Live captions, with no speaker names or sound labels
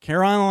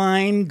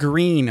Caroline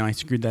Green. Oh, I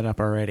screwed that up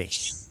already.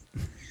 It's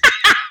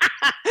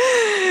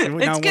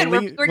good.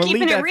 We're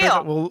keeping it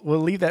real. We'll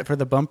leave that for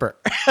the bumper.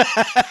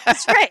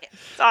 That's right.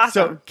 It's awesome.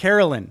 So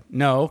Caroline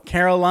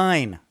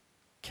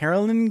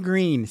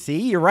Green.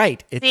 See, you're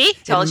right. See?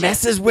 Told it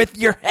messes with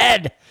your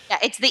head. Yeah,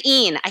 it's the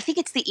een. I think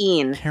it's the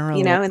een.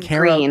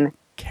 Green.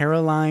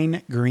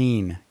 Caroline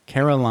Green.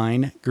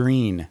 Caroline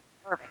Green.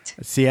 Perfect.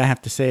 See, I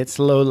have to say it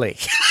slowly.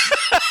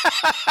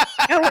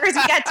 No worries.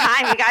 We got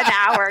time. We got an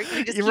hour.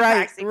 You just keep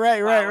practicing.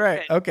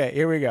 Right. Okay,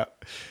 here we go.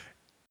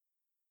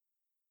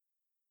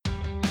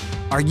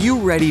 Are you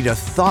ready to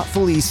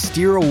thoughtfully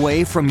steer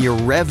away from your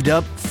revved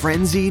up,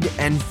 frenzied,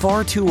 and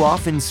far too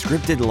often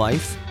scripted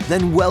life?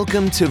 Then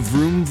welcome to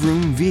Vroom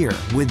Vroom Veer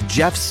with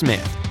Jeff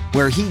Smith,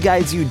 where he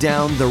guides you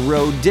down the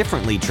road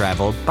differently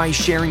traveled by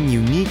sharing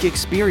unique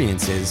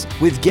experiences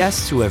with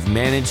guests who have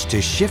managed to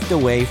shift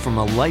away from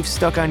a life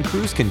stuck on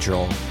cruise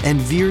control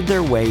and veered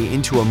their way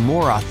into a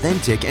more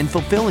authentic and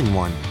fulfilling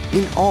one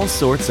in all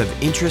sorts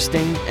of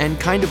interesting and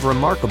kind of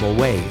remarkable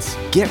ways.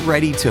 Get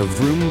ready to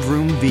Vroom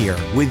Vroom Veer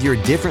with your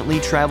differently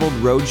traveled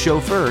road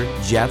chauffeur,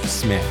 Jeff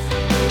Smith.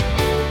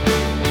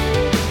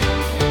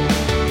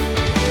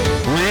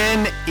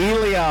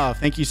 Elioff,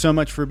 thank you so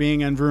much for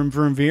being on Vroom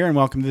Vroom Veer and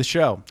welcome to the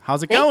show.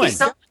 How's it going? Thank you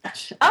so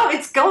much. Oh,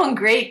 it's going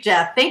great,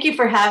 Jeff. Thank you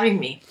for having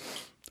me.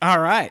 All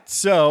right.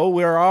 So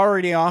we're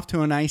already off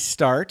to a nice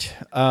start.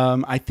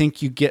 I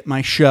think you get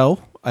my show.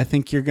 I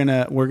think we're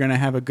gonna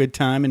have a good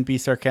time and be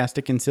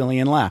sarcastic and silly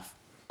and laugh.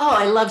 Oh,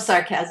 I love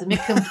sarcasm. It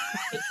comes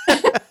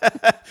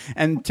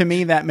and to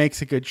me, that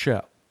makes a good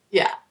show.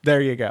 Yeah.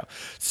 There you go.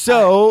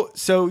 So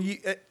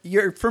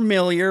you're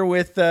familiar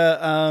with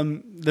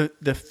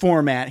the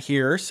format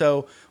here.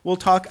 So we'll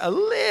talk a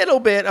little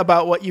bit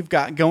about what you've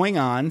got going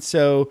on.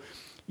 So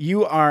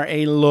you are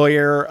a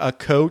lawyer, a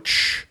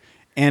coach,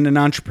 and an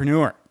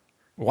entrepreneur.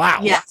 Wow.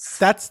 Yes.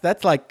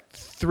 That's like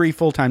 3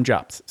 full-time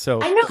jobs.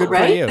 So I know, good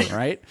right? for you,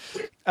 right?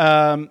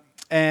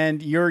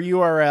 And your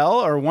URL,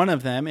 or one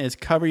of them, is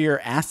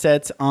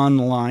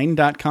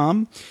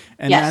coveryourassetsonline.com.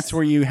 And yes. that's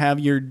where you have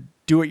your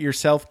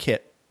do-it-yourself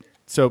kit.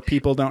 So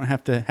people don't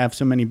have to have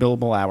so many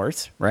billable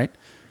hours, right?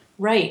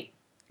 Right.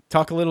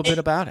 Talk a little bit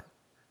about it.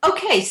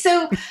 Okay,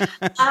 so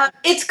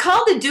it's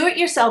called the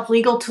Do-It-Yourself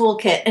Legal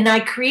Toolkit, and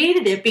I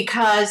created it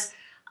because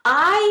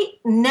I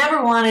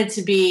never wanted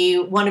to be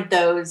one of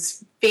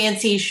those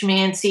fancy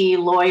schmancy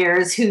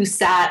lawyers who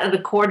sat at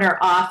a corner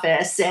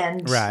office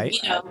and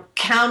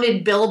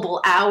counted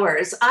billable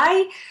hours.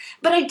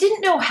 But I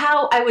didn't know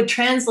how I would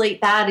translate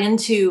that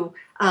into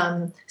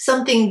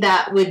something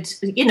that would,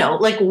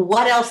 like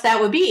what else that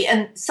would be.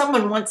 And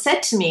someone once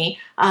said to me,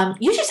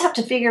 you just have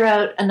to figure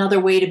out another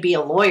way to be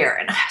a lawyer.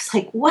 And I was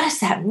like, what does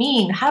that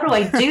mean? How do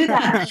I do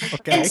that?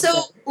 Okay. And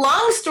so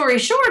long story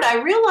short,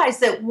 I realized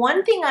that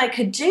one thing I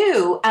could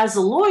do as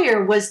a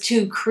lawyer was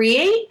to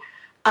create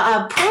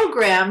a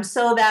program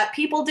so that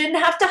people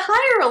didn't have to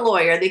hire a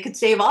lawyer. They could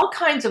save all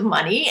kinds of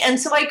money. And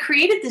so I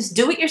created this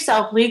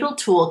do-it-yourself legal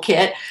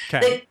toolkit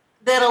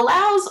that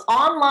allows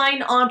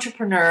online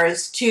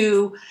entrepreneurs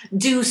to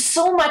do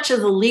so much of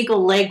the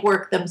legal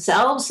legwork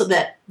themselves so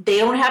that they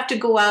don't have to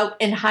go out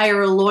and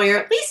hire a lawyer,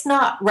 at least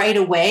not right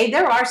away.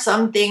 There are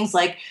some things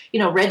like,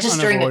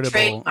 registering a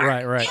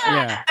trademark. Right.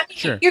 Yeah. I mean,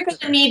 sure. You're going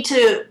to need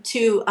to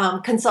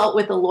consult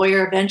with a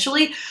lawyer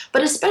eventually,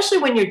 but especially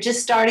when you're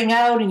just starting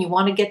out and you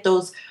want to get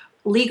those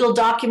legal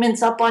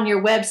documents up on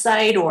your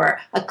website or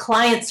a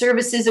client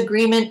services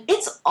agreement,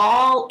 it's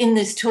all in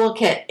this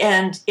toolkit,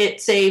 and it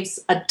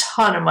saves a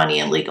ton of money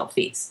in legal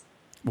fees.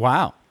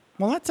 Wow.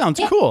 Well, that sounds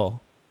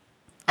cool.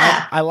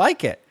 I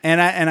like it.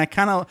 And I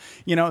kind of,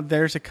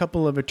 there's a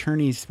couple of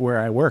attorneys where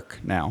I work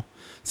now,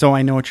 so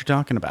I know what you're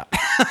talking about.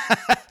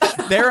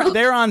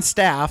 They're on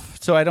staff,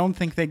 so I don't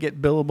think they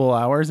get billable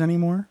hours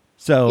anymore.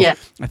 So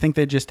I think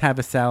they just have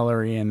a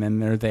salary and then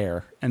they're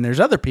there. And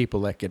there's other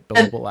people that get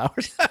billable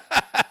hours.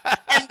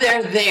 And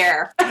they're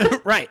there.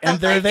 Right. And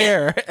they're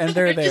there. And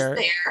they're there.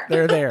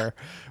 They're there.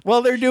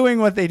 Well, they're doing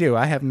what they do.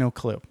 I have no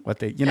clue what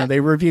they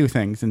review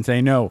things and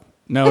say, no,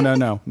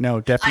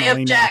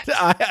 definitely not.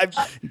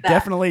 I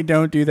definitely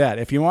don't do that.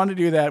 If you want to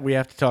do that, we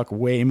have to talk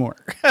way more.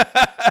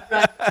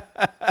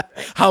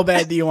 How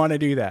bad do you want to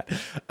do that?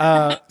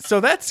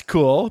 So that's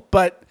cool.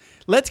 But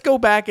let's go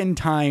back in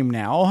time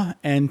now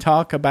and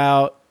talk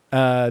about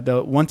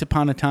the once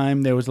upon a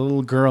time there was a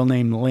little girl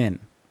named Lynn.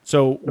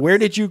 So where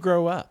did you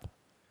grow up?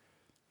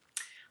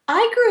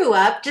 I grew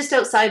up just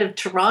outside of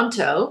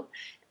Toronto,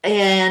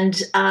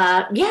 and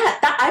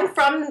I'm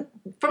from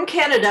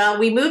Canada.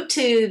 We moved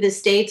to the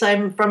States.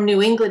 I'm from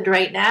New England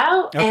right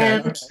now,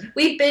 and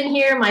we've been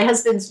here. My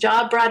husband's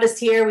job brought us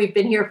here. We've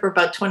been here for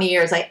about 20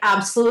 years. I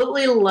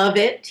absolutely love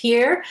it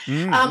here.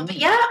 Mm-hmm. But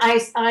yeah,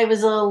 I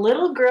was a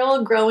little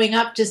girl growing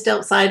up just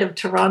outside of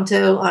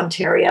Toronto,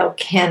 Ontario,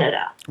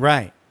 Canada.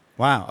 Right.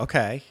 Wow.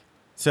 Okay.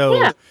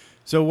 So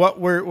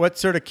what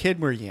sort of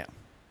kid were you?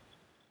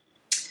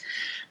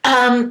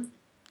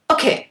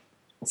 Okay.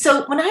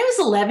 So when I was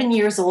 11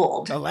 years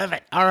old.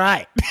 11. All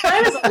right. When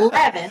I was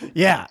 11.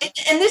 Yeah.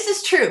 And this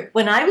is true.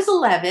 When I was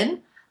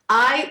 11,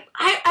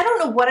 I don't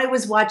know what I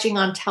was watching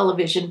on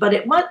television,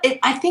 but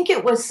I think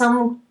it was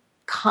some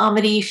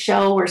comedy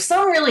show or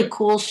some really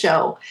cool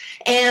show.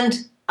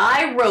 And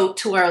I wrote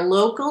to our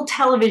local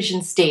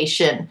television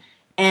station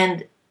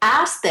and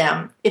asked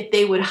them if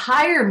they would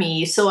hire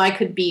me so I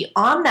could be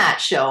on that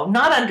show,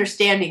 not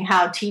understanding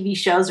how TV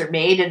shows are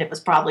made, and it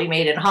was probably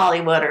made in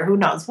Hollywood or who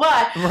knows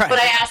what. Right. But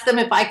I asked them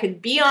if I could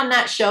be on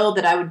that show,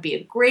 that I would be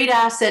a great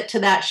asset to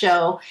that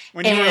show.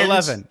 When you were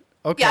 11.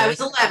 Okay. Yeah, I was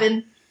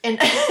 11. And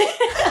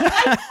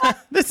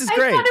this is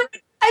great. I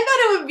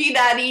thought it would be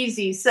that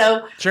easy.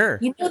 So,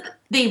 sure.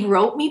 They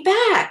wrote me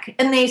back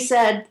and they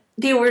said,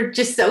 they were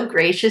just so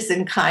gracious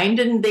and kind,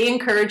 and they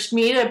encouraged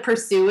me to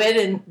pursue it,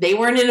 and they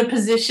weren't in a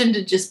position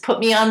to just put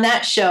me on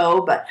that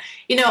show. But,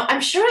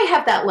 I'm sure I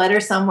have that letter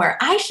somewhere.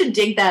 I should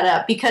dig that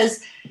up,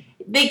 because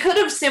they could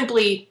have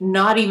simply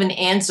not even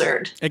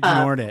answered.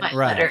 Ignored it, my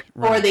right, letter,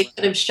 right. Or they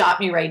could have shot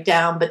me right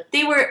down. But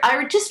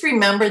I just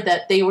remember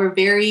that they were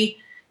very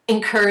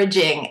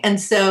encouraging.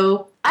 And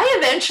so I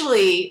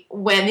eventually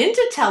went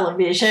into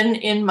television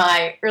in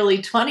my early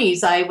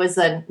 20s. I was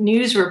a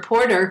news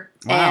reporter.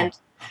 Wow. And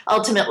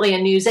ultimately a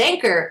news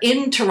anchor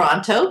in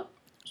Toronto.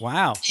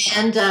 Wow.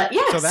 And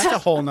so that's a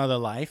whole nother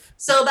life.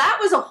 So that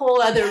was a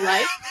whole other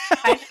life.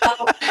 I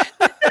know.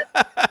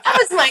 That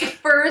was my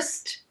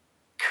first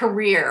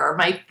career, or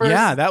my first.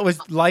 Yeah, that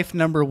was life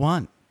number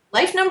one.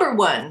 Life number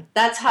one.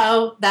 That's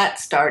how that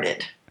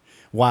started.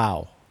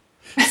 Wow.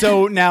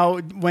 So now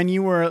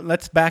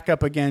let's back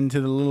up again to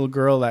the little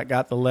girl that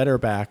got the letter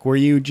back. Were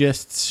you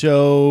just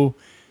so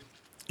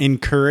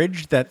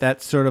encouraged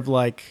that sort of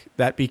like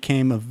that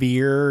became a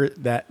veer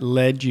that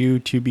led you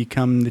to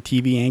become the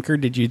TV anchor?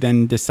 Did you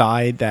then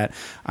decide that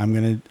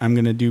I'm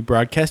gonna do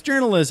broadcast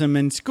journalism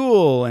in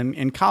school and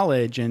in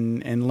college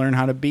and learn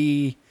how to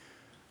be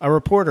a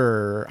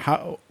reporter?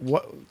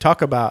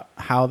 Talk about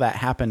how that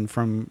happened.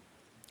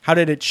 How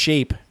did it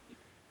shape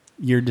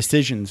your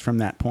decisions from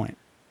that point,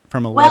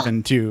 from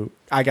 11 to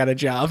I got a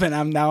job and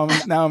I'm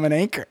an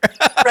anchor?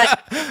 Right.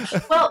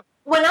 Well,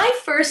 when I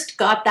first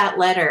got that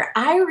letter,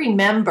 I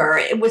remember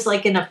it was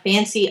like in a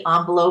fancy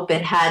envelope.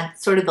 It had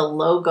sort of the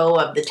logo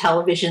of the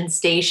television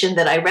station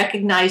that I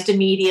recognized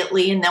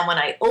immediately. And then when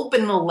I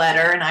opened the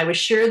letter, and I was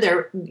sure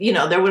there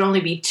would only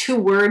be 2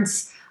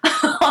 words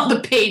on the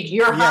page,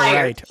 "You're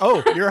hired." Right.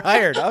 Oh, you're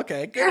hired.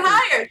 Okay, good. You're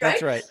hired, right?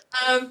 That's right.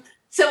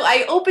 So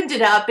I opened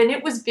it up, and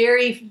it was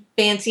very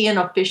fancy and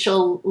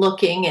official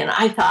looking. And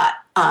I thought,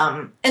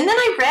 and then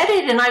I read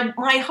it, and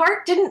my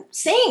heart didn't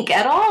sink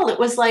at all. It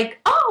was like,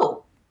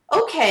 oh,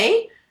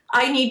 okay,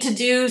 I need to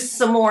do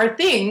some more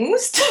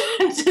things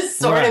to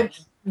sort of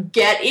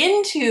get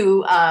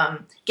into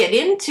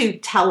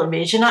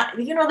television.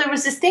 There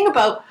was this thing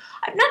about,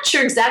 I'm not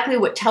sure exactly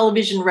what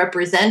television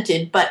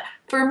represented, but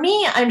for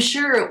me, I'm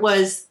sure it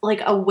was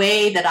like a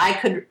way that I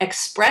could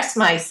express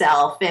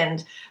myself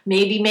and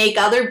maybe make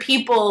other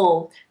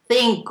people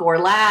think or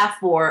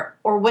laugh or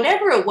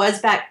whatever it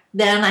was back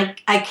then.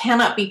 I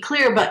cannot be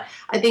clear, but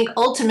I think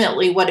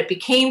ultimately what it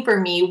became for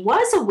me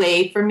was a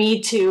way for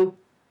me to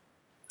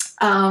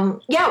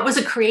it was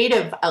a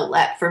creative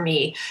outlet for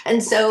me.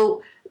 And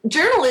so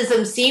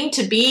journalism seemed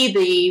to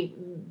be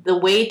the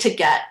way to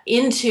get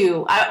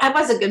into. I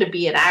wasn't going to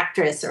be an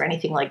actress or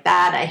anything like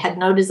that. I had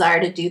no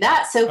desire to do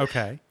that. So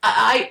okay.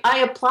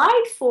 I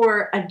applied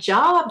for a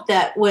job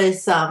that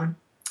was, I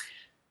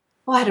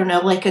don't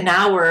know, like an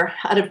hour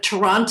out of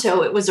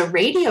Toronto. It was a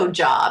radio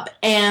job.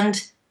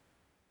 And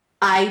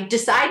I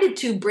decided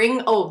to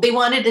they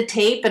wanted a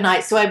tape.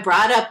 And so I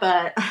brought up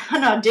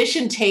an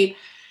audition tape.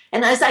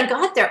 And as I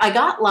got there, I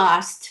got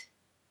lost,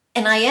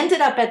 and I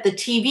ended up at the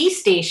TV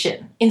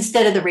station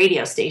instead of the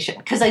radio station,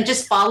 because I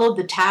just followed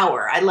the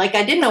tower. I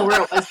didn't know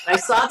where it was, but I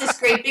saw this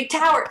great big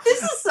tower.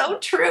 This is so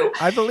true.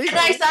 I believe it. And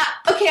I thought,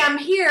 okay, I'm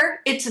here.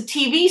 It's a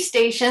TV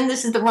station.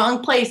 This is the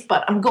wrong place,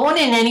 but I'm going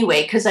in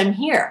anyway because I'm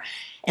here.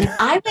 And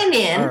I went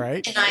in, all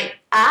right, and I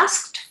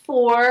asked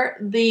for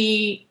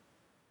the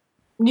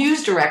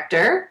news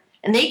director,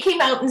 and they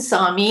came out and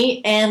saw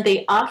me, and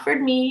they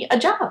offered me a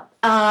job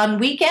on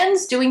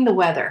weekends doing the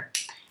weather.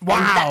 Wow.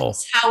 And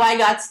that's how I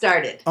got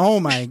started. Oh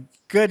my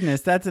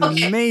goodness, that's an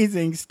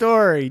amazing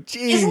story.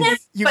 Jeez.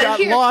 You got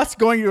lost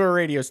going to a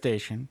radio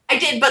station. I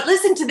did, but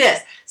listen to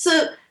this.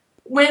 So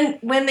when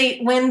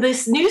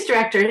this news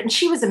director, and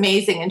she was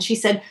amazing, and she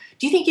said,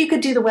 "Do you think you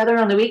could do the weather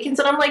on the weekends?"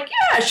 And I'm like,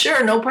 "Yeah,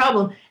 sure, no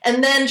problem."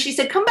 And then she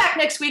said, "Come back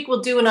next week,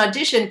 we'll do an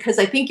audition, because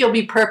I think you'll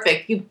be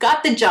perfect. You've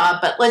got the job,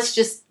 but let's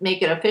just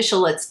make it official.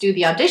 Let's do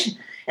the audition."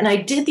 And I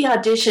did the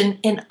audition,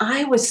 and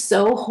I was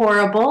so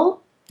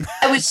horrible.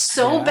 I was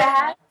so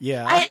bad.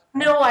 Yeah. I had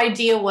no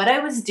idea what I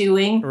was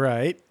doing.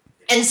 Right.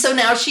 And so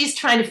now she's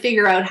trying to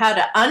figure out how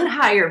to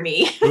unhire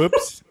me.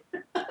 Oops.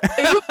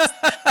 Oops.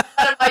 What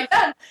have I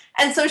done?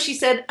 And so she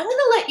said, "I'm going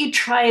to let you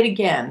try it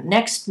again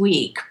next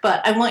week,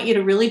 but I want you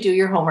to really do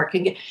your homework."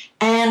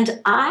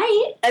 And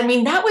I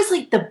mean, that was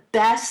like the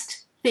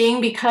best thing,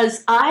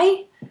 because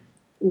I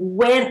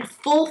went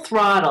full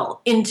throttle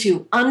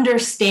into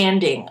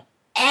understanding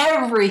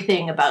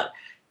everything about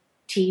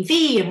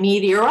TV and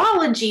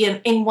meteorology.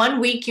 And in 1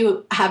 week,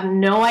 you have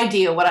no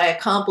idea what I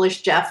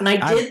accomplished, Jeff. And I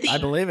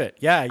believe it.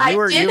 Yeah,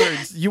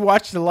 you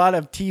watched a lot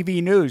of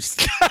TV news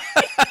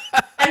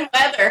and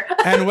weather.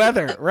 And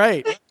weather,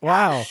 right?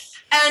 Wow.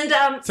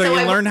 And so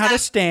you learn how to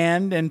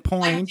stand and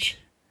point.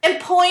 And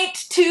point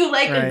to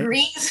like a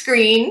green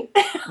screen.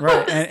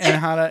 Right.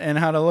 And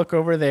how to look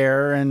over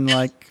there and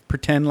like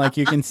pretend like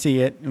you can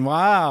see it.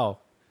 Wow.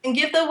 And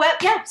give the web,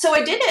 so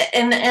I did it,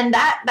 and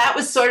that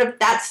was sort of,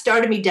 that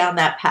started me down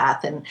that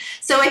path. And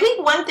so I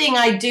think one thing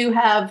I do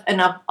have,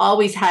 and I've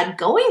always had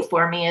going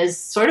for me, is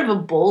sort of a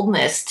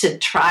boldness to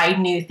try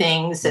new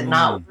things and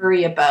not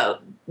worry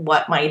about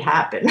what might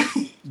happen.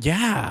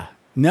 Yeah.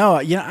 No,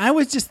 I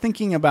was just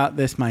thinking about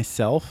this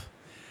myself,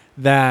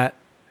 that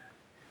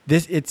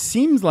it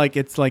seems like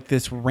it's like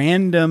this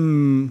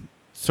random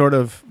sort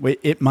of,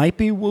 it might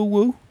be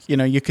woo-woo,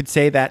 you could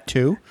say that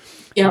too.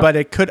 Yep. But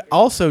it could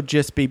also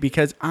just be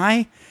because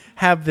I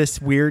have this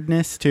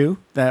weirdness too,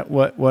 that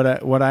what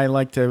I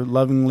like to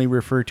lovingly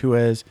refer to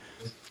as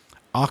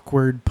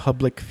awkward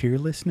public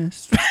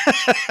fearlessness.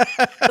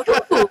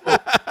 Ooh,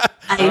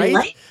 I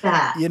like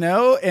that.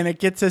 And it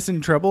gets us in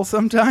trouble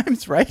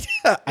sometimes, right?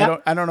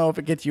 Yep. I don't know if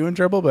it gets you in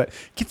trouble, but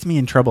it gets me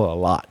in trouble a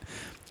lot.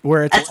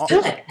 Where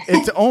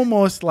it's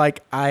almost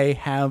like I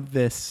have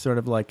this sort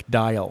of like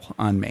dial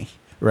on me,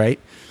 right?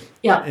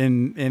 Yeah.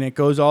 And it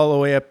goes all the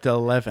way up to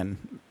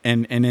 11.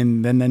 And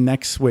then the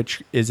next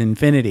switch is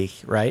infinity,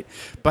 right?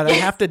 But I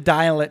have to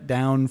dial it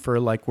down for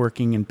like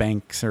working in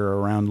banks or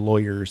around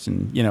lawyers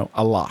and,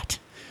 a lot.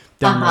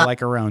 Then more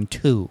like around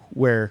 2,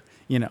 where,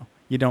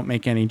 you don't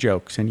make any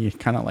jokes and you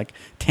kind of like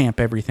tamp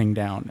everything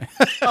down,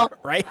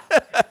 right?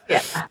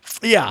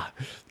 Yeah.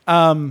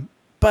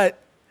 But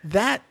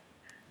that,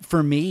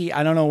 for me,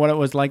 I don't know what it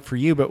was like for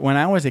you, but when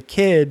I was a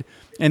kid,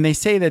 and they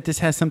say that this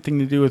has something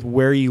to do with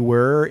where you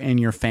were in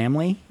your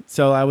family.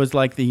 So I was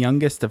like the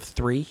youngest of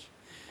 3.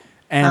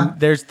 And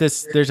there's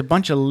a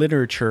bunch of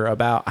literature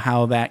about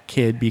how that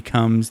kid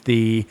becomes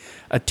the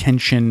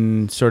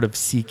attention sort of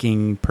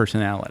seeking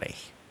personality.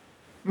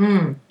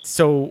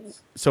 So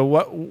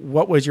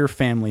what was your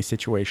family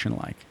situation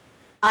like?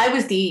 I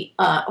was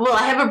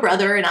I have a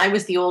brother, and I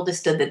was the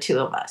oldest of the 2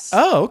 of us.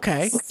 Oh,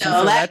 okay.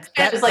 So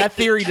that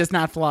theory does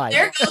not fly.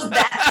 There goes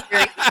that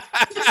theory.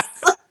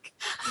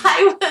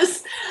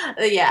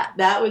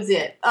 That was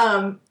it.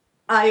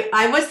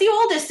 I was the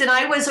oldest, and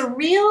I was a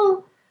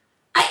real,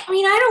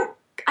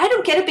 I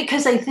don't get it,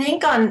 because I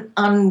think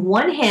on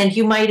one hand,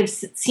 you might have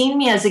seen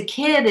me as a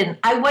kid, and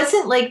I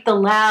wasn't like the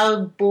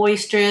loud,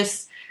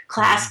 boisterous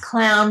class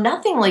clown,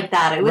 nothing like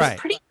that. I was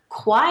pretty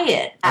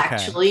quiet,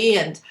 actually,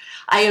 and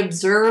I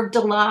observed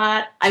a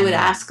lot. I would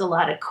ask a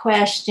lot of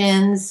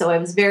questions, so I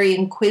was very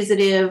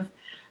inquisitive.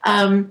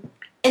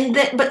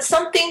 But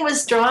something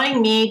was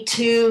drawing me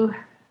to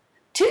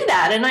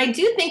that, and I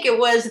do think it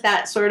was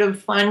that sort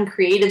of fun,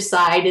 creative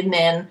side, and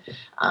then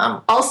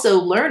also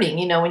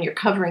learning. When you're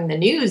covering the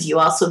news, you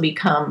also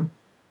become,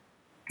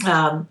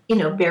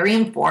 very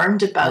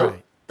informed about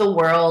the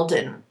world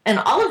and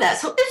all of that.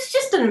 So it's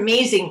just an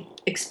amazing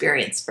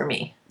experience for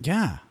me.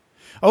 Yeah.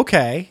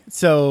 Okay.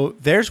 So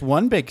there's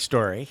one big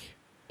story.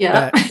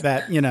 Yeah.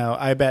 That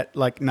I bet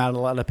like not a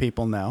lot of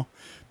people know,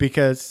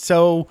 because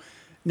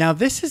now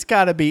this has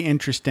got to be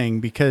interesting,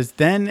 because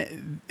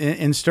then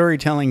in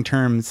storytelling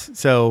terms,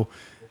 so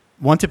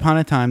once upon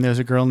a time, there was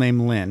a girl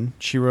named Lynn.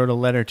 She wrote a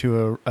letter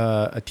to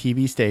a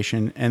TV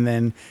station, and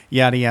then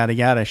yada, yada,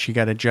 yada, she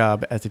got a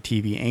job as a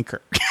TV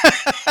anchor.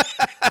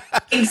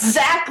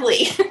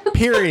 Exactly.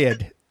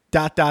 Period. ...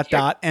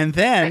 And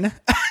then...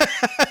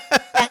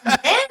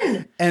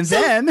 And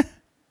then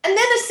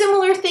a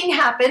similar thing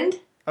happened.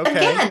 Okay.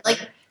 Again,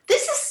 like,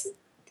 this is,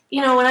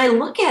 when I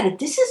look at it,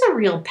 this is a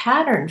real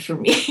pattern for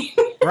me.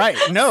 Right.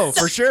 No,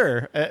 for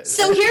sure.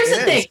 So here's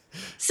the thing.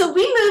 So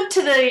we moved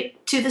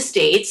to the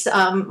States.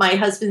 My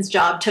husband's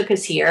job took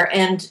us here.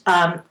 And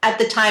at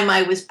the time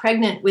I was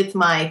pregnant with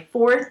my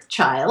 4th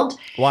child.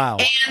 Wow.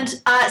 And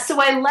so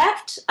I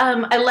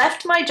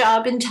left my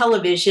job in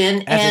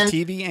television. As a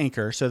TV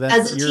anchor. So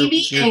that's you're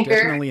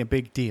definitely a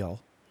big deal.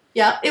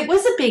 Yeah, it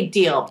was a big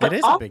deal. But it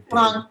is a big deal.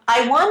 Along,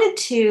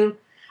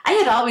 I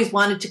had always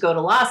wanted to go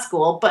to law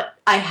school, but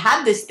I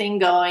had this thing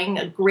going,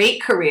 a great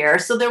career,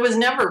 so there was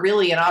never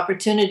really an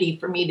opportunity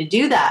for me to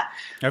do that.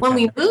 Okay. When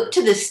we moved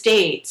to the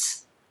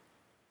States,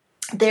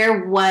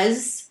 there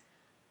was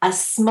a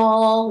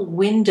small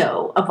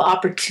window of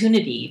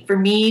opportunity for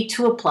me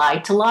to apply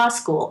to law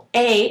school.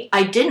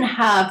 I didn't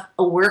have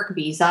a work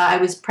visa. I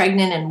was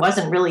pregnant and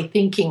wasn't really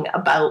thinking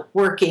about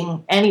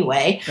working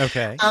anyway.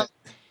 Okay.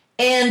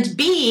 And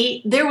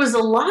B, there was a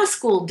law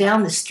school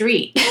down the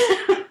street.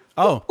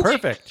 Oh,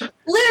 perfect.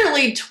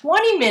 Literally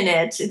 20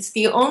 minutes. It's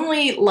the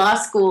only law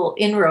school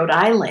in Rhode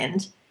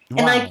Island. Wow.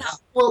 And I thought,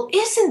 well,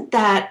 isn't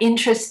that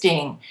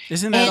interesting?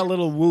 Isn't that a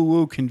little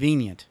woo-woo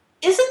convenient?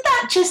 Isn't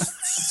that just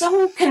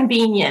so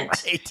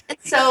convenient? Right. And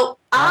so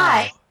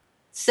I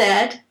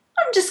said,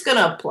 I'm just going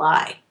to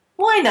apply.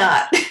 Why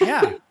not?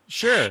 Yeah,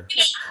 sure.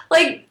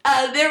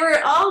 There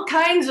were all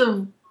kinds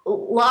of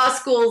law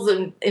schools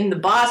in the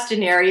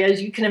Boston area,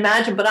 as you can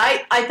imagine. But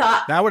I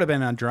thought that would have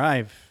been a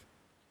drive.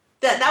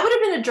 That would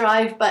have been a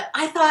drive. But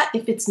I thought,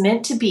 if it's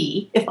meant to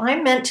be, if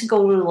I'm meant to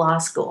go to law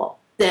school,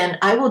 then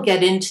I will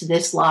get into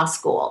this law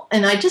school.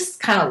 And I just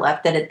kind of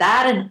left it at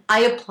that. And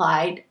I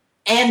applied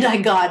and I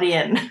got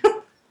in.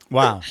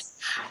 Wow.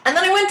 And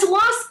then I went to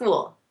law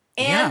school.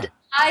 And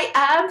I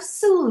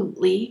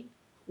absolutely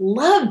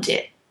loved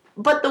it.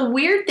 But the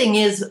weird thing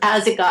is,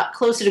 as it got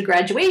closer to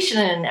graduation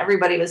and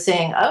everybody was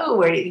saying, oh,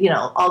 where,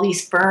 all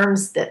these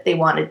firms that they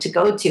wanted to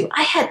go to,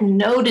 I had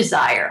no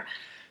desire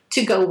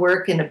to go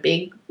work in a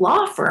big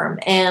law firm.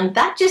 And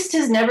that just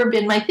has never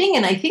been my thing.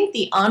 And I think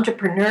the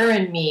entrepreneur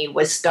in me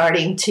was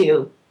starting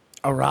to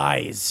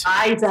rise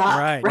up.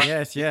 Right.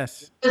 Yes.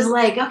 It was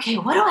like, okay,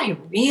 what do I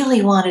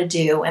really want to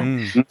do?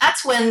 And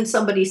that's when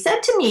somebody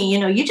said to me,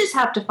 you just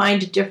have to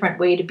find a different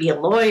way to be a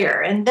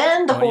lawyer. And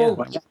then the whole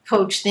life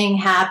coach thing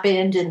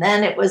happened. And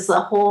then it was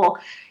the whole,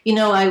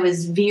 I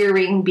was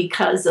veering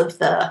because of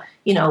the,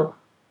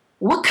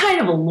 what kind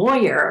of a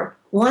lawyer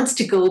wants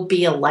to go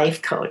be a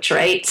life coach,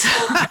 right? So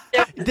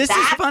this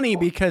is funny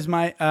because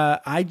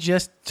I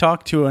just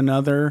talked to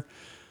another,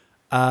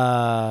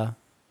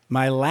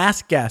 my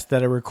last guest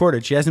that I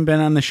recorded. She hasn't been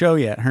on the show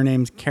yet. Her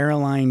name's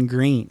Caroline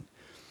Green,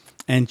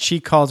 and she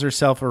calls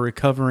herself a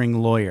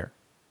recovering lawyer.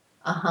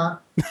 Uh-huh.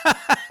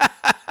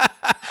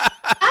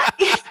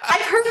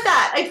 I've heard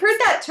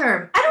that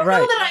term. I don't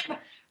know that I'm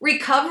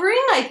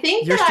recovering. I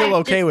think you're still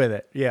okay with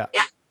it. Yeah.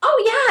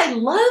 Oh yeah, I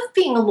love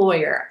being a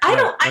lawyer. I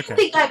don't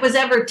think I was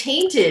ever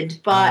tainted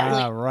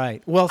by.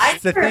 Right. Well,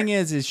 the thing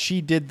is she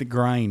did the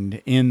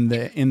grind in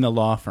the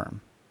law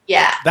firm.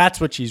 Yeah.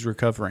 That's what she's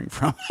recovering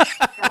from.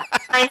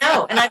 I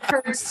know, and I've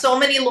heard so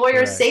many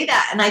lawyers say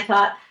that, and I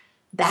thought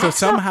that's so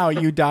somehow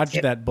you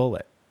dodged that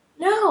bullet.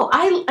 No,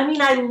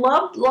 I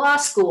loved law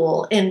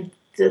school and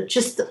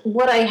just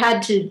what I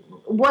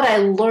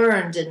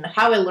learned and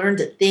how I learned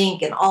to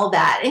think and all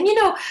that. And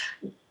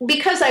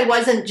because I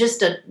wasn't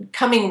just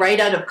coming right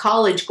out of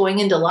college going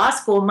into law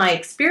school, my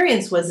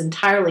experience was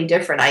entirely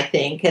different, I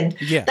think. And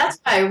that's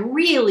why I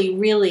really,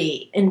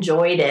 really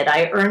enjoyed it.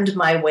 I earned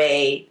my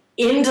way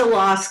into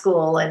law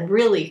school and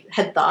really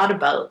had thought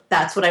about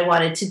that's what I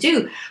wanted to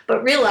do,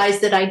 but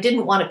realized that I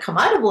didn't want to come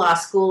out of law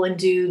school and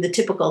do the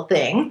typical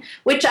thing,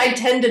 which I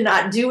tend to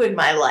not do in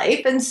my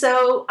life. And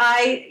so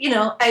I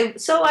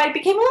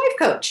became a life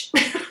coach.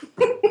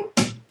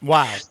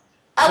 Wow.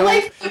 A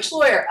life coach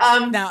lawyer.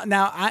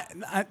 Now,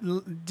 I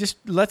just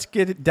let's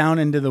get it down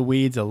into the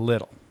weeds a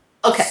little.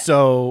 Okay.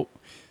 So,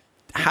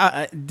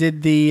 how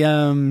did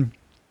the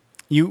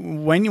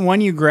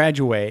when you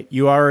graduate,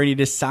 you already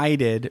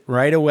decided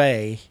right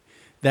away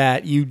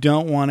that you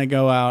don't want to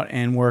go out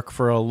and work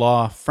for a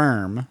law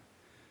firm,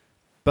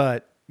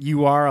 but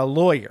you are a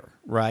lawyer,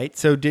 right?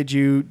 So did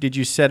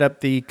you set up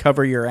the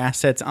cover your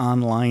assets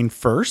online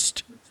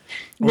first?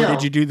 Or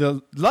did you do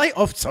the life?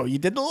 Oh, so you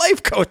did the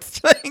life coach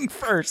thing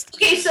first.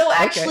 Okay, so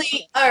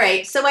actually, all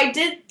right. So I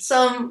did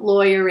some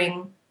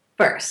lawyering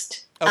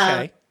first.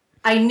 Okay.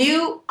 I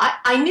knew what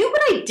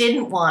I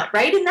didn't want,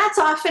 right? And that's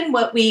often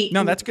what we.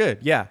 No, that's good.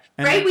 Yeah.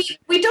 And right.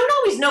 We don't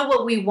always know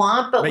what we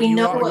want, but we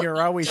know what you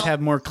always have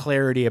more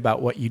clarity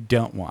about what you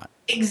don't want.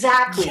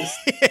 Exactly.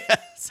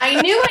 Yes. I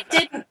knew I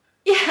didn't.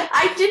 Yeah,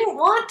 I didn't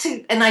want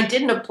to, and I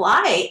didn't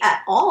apply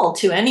at all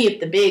to any of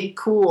the big,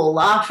 cool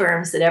law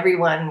firms that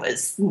everyone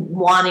was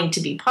wanting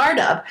to be part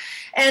of.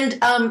 And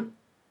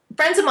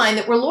friends of mine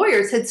that were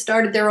lawyers had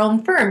started their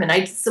own firm, and I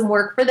did some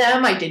work for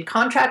them. I did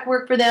contract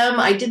work for them.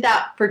 I did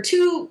that for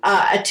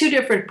at two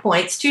different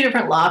points, two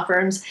different law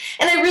firms.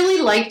 And I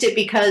really liked it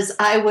because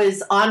I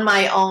was on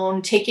my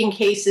own taking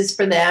cases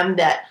for them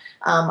that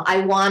I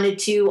wanted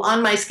to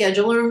on my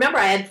schedule. And remember,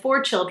 I had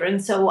 4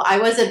 children, so I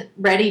wasn't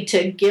ready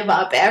to give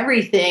up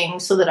everything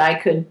so that I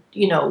could,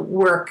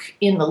 work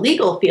in the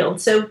legal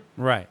field. So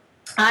right.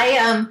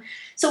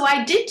 So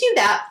I did do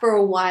that for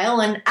a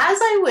while, and as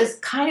I was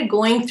kind of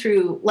going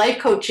through life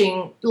coach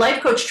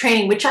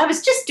training, which I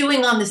was just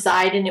doing on the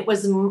side, and it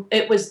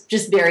was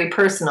just very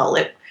personal.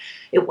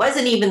 It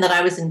wasn't even that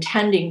I was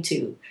intending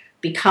to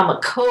become a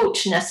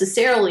coach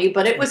necessarily,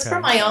 but it was for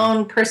my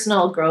own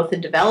personal growth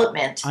and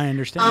development. I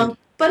understand.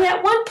 But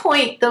at one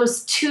point,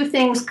 those two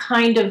things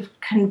kind of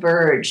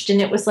converged,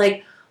 and it was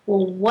like,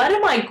 well, what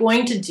am I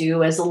going to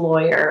do as a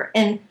lawyer,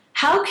 and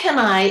how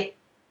can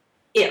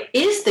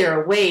is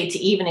there a way to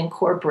even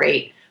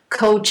incorporate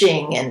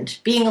coaching and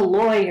being a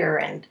lawyer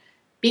and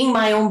being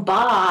my own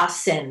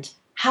boss, and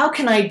how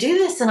can I do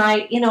this? And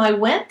I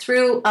went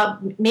through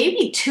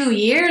maybe 2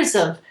 years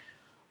of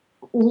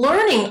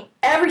learning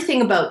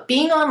everything about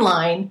being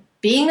online,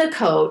 being a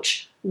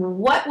coach,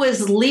 what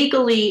was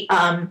legally,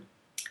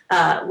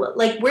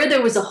 like where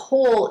there was a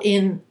hole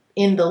in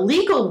the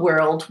legal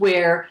world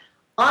where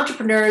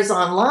entrepreneurs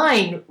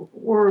online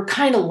were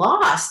kind of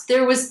lost.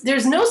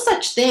 There's no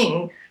such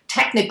thing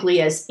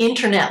technically as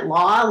internet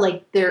law.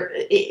 Like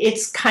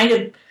it's kind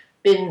of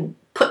been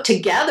put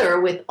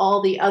together with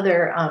all the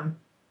other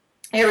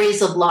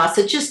areas of law,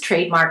 such as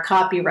trademark,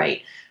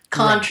 copyright,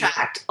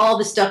 contract, all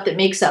the stuff that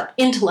makes up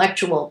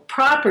intellectual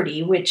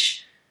property,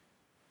 which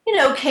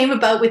came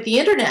about with the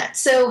internet.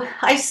 So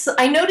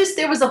I noticed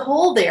there was a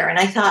hole there, and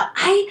I thought,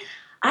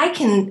 I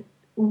can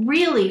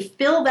really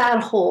fill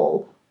that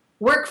hole,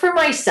 work for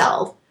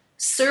myself,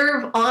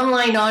 serve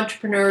online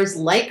entrepreneurs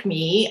like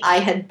me. I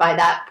had by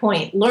that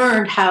point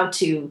learned how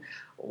to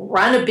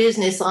run a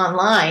business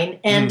online,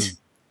 and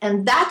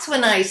that's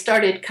when I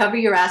started Cover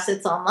Your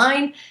Assets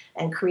Online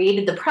and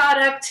created the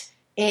product,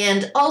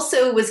 and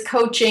also was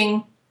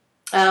coaching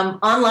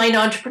online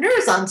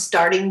entrepreneurs on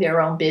starting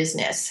their own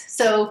business.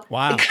 So It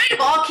kind of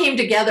all came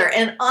together.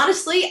 And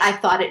honestly, I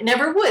thought it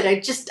never would.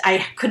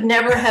 I could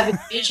never have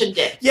envisioned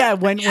it. Yeah,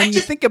 when you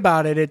think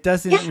about it, it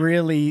doesn't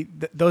really,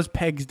 those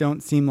pegs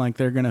don't seem like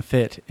they're going to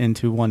fit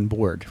into one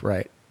board,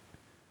 right?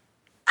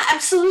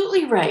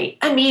 Absolutely right.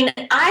 I mean,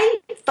 I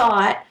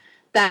thought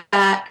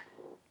that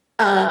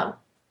I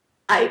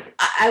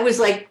was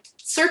like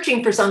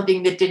searching for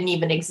something that didn't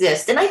even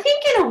exist. And I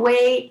think in a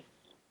way,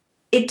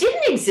 it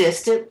didn't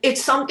exist.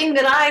 It's something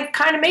that I've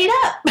kind of made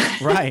up.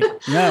 Right.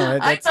 No,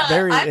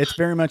 it's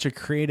very much a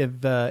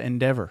creative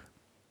endeavor.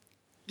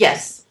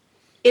 Yes,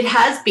 it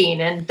has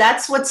been. And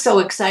that's what's so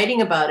exciting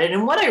about it.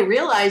 And what I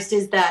realized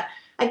is that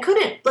I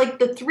couldn't, like,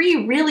 the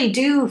three really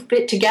do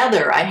fit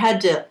together. I had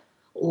to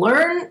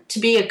learn to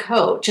be a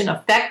coach, an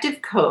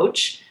effective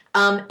coach.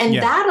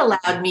 That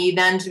allowed me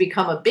then to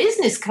become a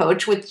business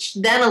coach, which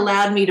then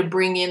allowed me to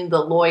bring in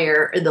the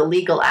lawyer or the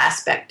legal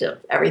aspect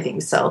of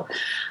everything. So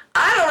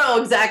I don't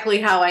know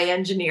exactly how I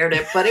engineered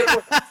it, but it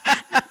was.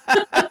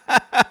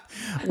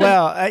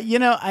 Well,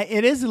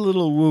 it is a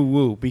little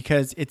woo-woo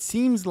because it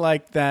seems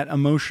like that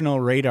emotional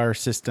radar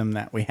system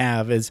that we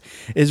have is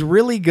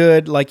really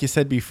good, like you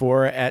said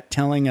before, at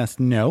telling us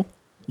no.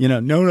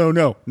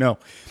 No.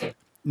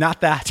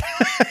 Not that,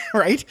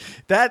 right?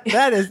 That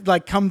is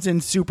like comes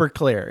in super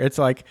clear. It's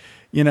like,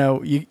 you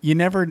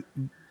never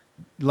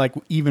like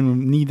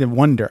even need to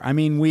wonder. I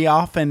mean, we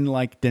often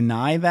like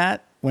deny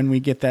that when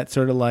we get that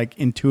sort of like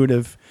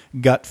intuitive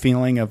gut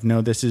feeling of,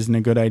 no, this isn't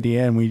a good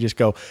idea. And we just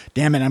go,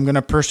 damn it, I'm going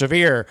to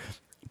persevere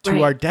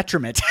to our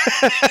detriment.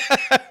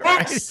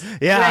 Yes. Right?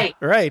 Yeah.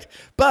 Right.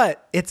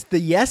 But it's the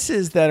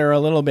yeses that are a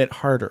little bit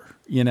harder,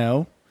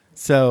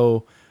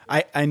 So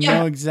I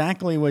know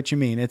exactly what you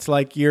mean. It's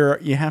like you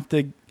have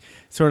to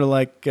sort of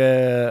like,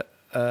 it's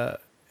a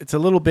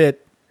little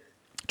bit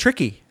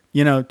tricky,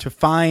 to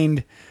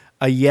find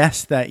a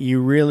yes that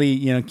you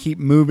really, keep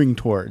moving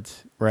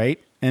towards.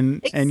 Right.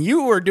 And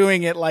you were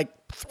doing it like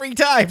 3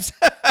 times.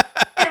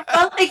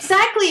 Well,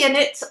 exactly. And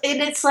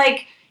it's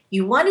like,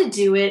 you want to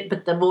do it,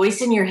 but the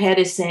voice in your head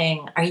is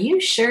saying, are you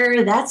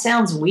sure? That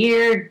sounds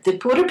weird.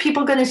 What are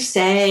people going to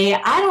say?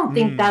 I don't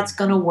think that's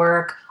going to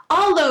work.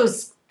 All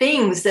those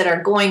things that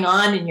are going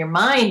on in your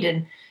mind.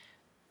 And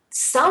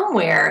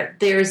somewhere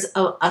there's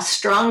a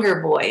stronger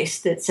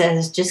voice that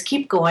says, just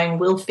keep going.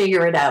 We'll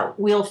figure it out.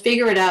 We'll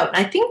figure it out. And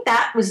I think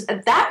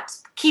that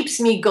keeps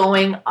me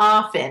going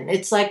often.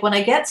 It's like when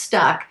I get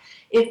stuck,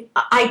 if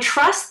I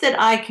trust that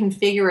I can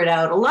figure it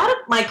out. A lot of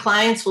my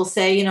clients will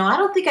say, I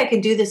don't think I can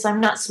do this. I'm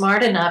not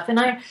smart enough. And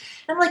I'm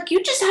like,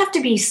 you just have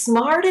to be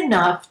smart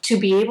enough to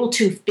be able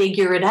to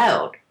figure it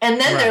out. And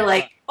then they're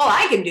like, oh,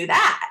 I can do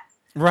that.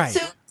 Right.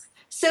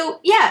 So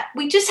yeah,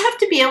 we just have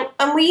to be able,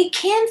 and we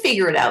can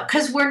figure it out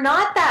because we're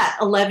not that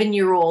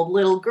 11-year-old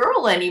little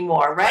girl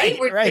anymore, right?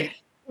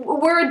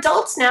 We're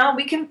adults now.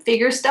 We can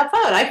figure stuff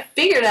out. I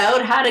figured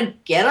out how to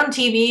get on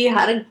TV,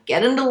 how to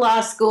get into law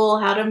school,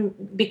 how to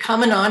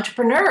become an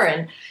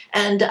entrepreneur.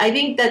 And I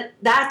think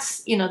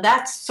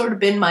that's sort of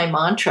been my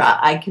mantra.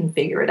 I can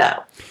figure it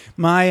out.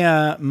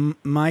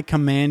 My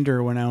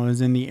commander when I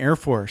was in the Air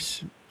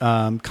Force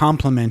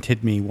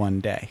complimented me one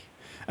day.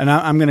 And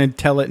I'm going to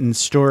tell it in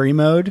story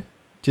mode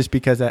just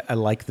because I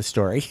like the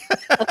story.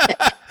 Okay.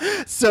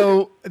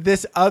 So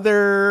this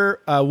other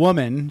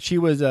woman, she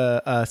was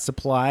a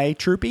supply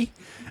troopie,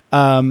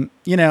 and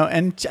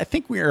I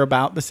think we were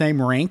about the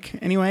same rank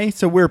anyway.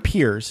 So we're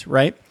peers,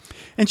 right?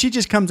 And she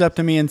just comes up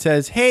to me and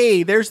says,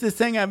 hey, there's this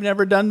thing I've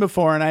never done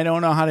before and I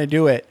don't know how to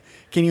do it.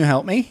 Can you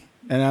help me?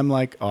 And I'm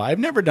like, oh, I've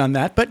never done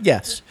that, but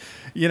yes,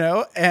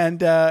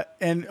 and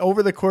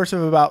over the course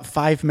of about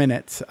 5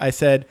 minutes, I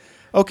said,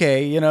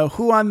 okay,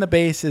 who on the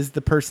base is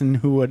the person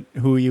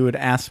who you would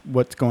ask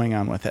what's going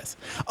on with this?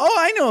 Oh,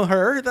 I know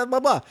her, blah, blah,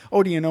 blah.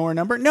 Oh, do you know her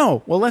number?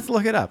 No. Well, let's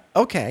look it up.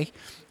 Okay.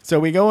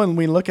 So we go and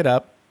we look it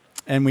up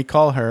and we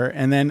call her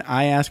and then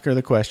I ask her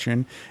the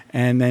question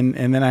and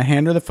then I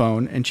hand her the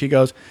phone and she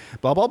goes,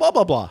 blah, blah, blah,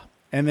 blah, blah.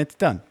 And it's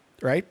done.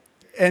 Right.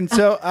 And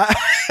so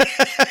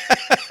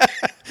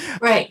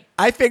right.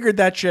 I figured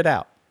that shit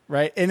out.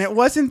 Right. And it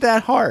wasn't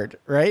that hard.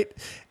 Right.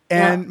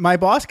 And my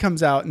boss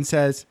comes out and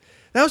says,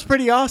 that was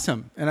pretty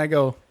awesome. And I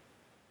go,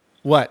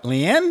 what,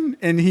 Leanne?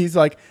 And he's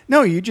like,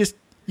 no, you just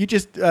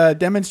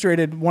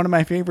demonstrated one of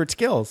my favorite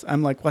skills.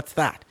 I'm like, what's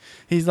that?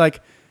 He's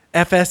like,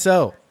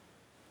 FSO.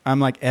 I'm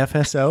like,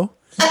 FSO?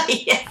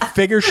 Yeah.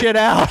 Figure shit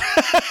out.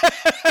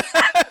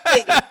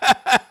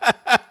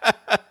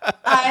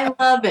 I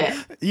love it.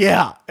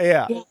 Yeah.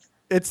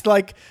 It's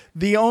like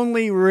the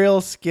only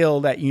real skill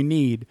that you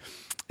need.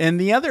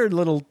 And the other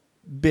little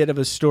bit of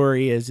a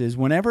story is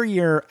whenever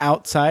you're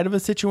outside of a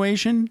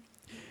situation,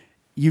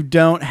 you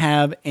don't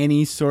have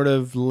any sort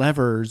of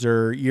levers,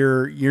 or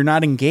you're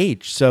not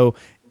engaged. So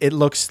it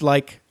looks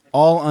like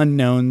all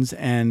unknowns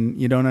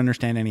and you don't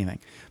understand anything.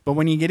 But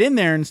when you get in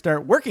there and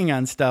start working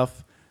on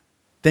stuff,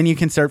 then you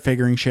can start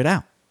figuring shit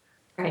out.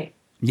 Right.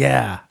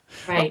 Yeah.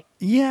 Right.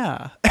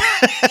 Yeah.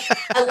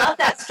 I love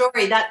that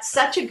story. That's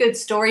such a good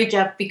story,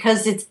 Jeff,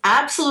 because it's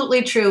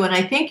absolutely true. And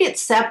I think it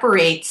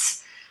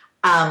separates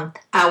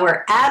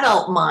our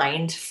adult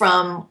mind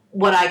from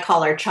what I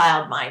call our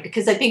child mind,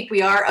 because I think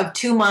we are of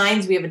two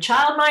minds. We have a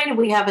child mind and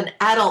we have an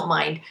adult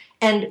mind.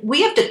 And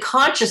we have to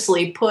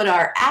consciously put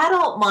our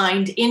adult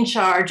mind in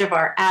charge of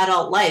our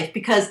adult life,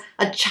 because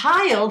a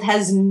child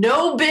has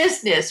no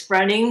business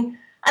running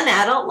an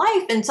adult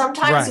life. And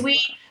sometimes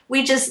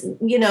we just,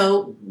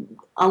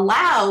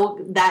 allow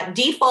that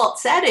default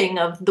setting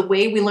of the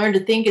way we learn to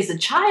think as a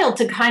child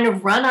to kind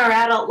of run our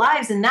adult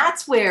lives. And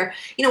that's where,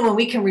 when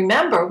we can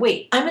remember,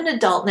 wait, I'm an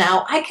adult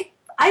now. I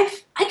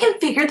can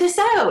figure this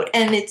out.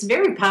 And it's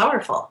very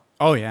powerful.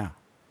 Oh, yeah.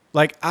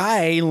 Like,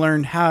 I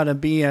learned how to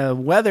be a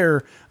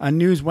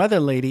news weather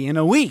lady in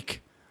a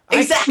week.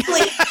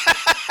 Exactly.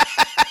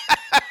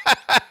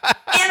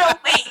 In a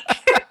week.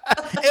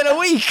 In a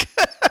week.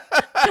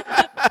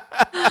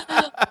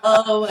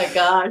 Oh my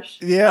gosh.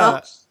 Yeah.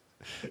 Oh.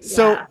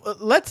 So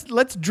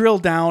let's drill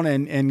down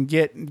and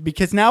get,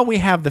 because now we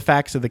have the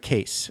facts of the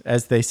case,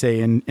 as they say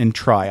in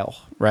trial,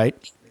 right?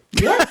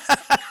 Yes,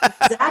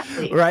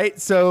 exactly. Right.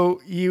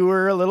 So you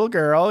were a little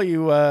girl.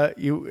 You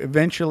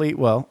eventually,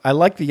 I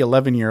like the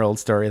 11-year-old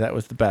story. That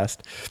was the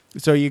best.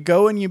 So you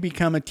go and you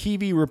become a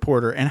TV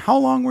reporter. And how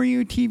long were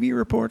you a TV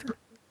reporter?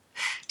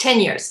 10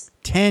 years.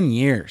 10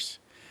 years.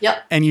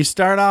 Yep. And you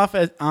start off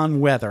on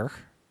weather.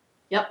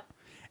 Yep.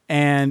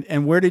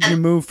 And where did you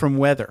move from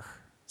weather?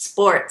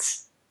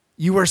 Sports.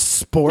 You were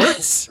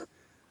sports?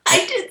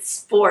 I did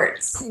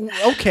sports.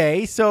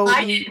 Okay, so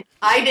I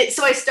did.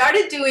 So I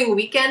started doing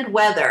weekend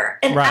weather,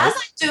 and as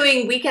I'm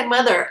doing weekend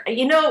weather,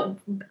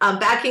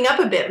 backing up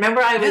a bit.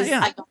 Remember,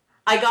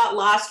 I got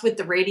lost with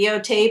the radio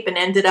tape and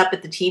ended up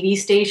at the TV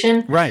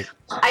station. Right.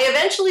 I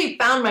eventually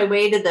found my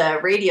way to the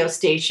radio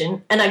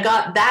station, and I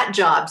got that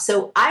job.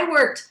 So I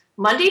worked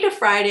Monday to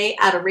Friday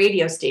at a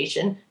radio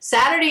station,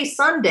 Saturday,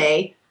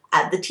 Sunday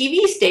at the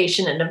TV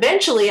station, and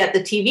eventually at the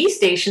TV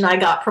station I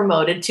got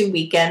promoted to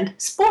weekend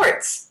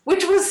sports,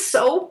 which was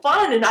so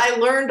fun, and I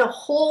learned a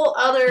whole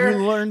other...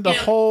 You learned the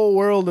whole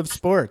world of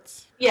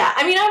sports. Yeah,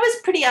 I mean, I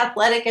was pretty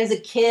athletic as a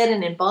kid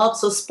and involved,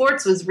 so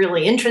sports was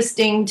really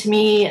interesting to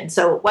me, and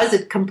so it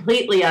wasn't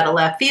completely out of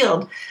left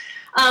field.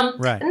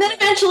 Right. And then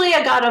eventually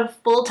I got a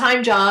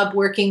full-time job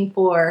working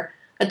for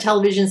a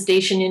television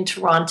station in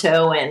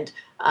Toronto, and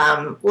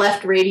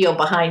left radio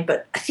behind,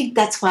 but I think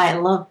that's why I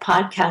love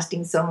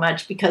podcasting so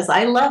much, because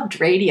I loved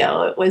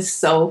radio. It was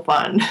so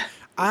fun.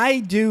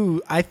 I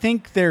do. I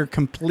think they're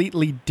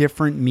completely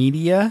different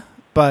media,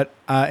 but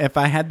if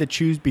I had to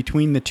choose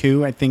between the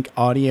two, I think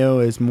audio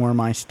is more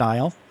my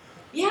style.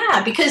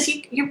 Yeah, because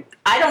you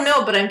I don't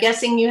know, but I'm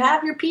guessing you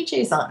have your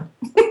PJs on.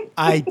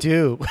 I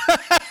do.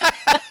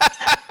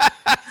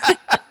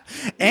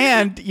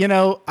 And,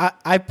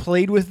 I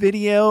played with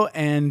video,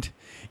 and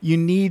you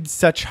need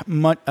such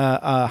much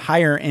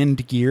higher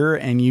end gear,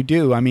 and you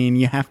do. I mean,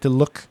 you have to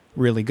look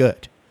really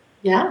good.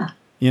 Yeah.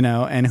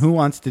 And who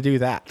wants to do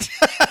that?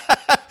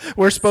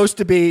 We're supposed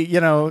to be,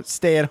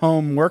 stay at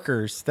home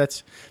workers.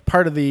 That's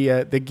part of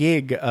the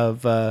gig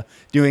of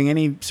doing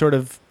any sort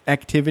of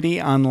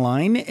activity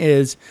online.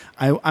 Is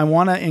I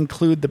want to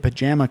include the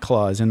pajama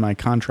clause in my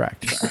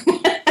contract.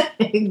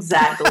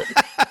 Exactly.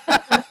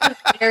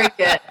 Very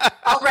good.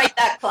 I'll write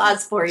that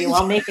clause for you.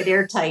 I'll make it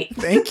airtight.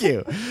 Thank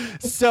you.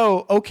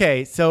 So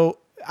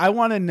I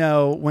want to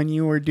know, when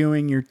you were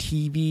doing your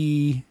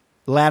TV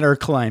ladder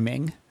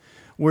climbing,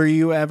 were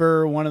you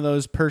ever one of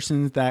those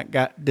persons that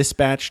got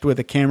dispatched with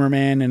a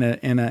cameraman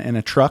in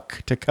a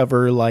truck to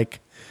cover like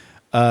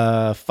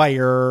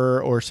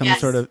fire or some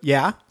sort of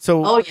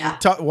So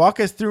walk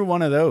us through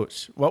one of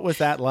those. What was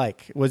that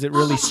like? Was it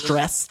really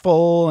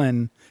stressful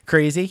and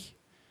crazy?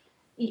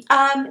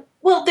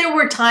 Well, there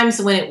were times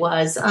when it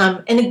was.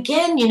 And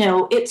again,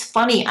 it's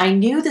funny. I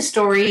knew the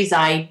stories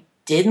I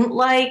didn't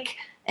like,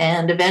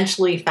 and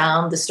eventually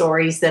found the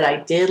stories that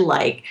I did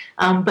like.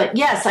 But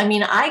yes, I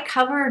mean, I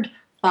covered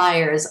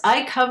fires.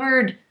 I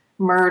covered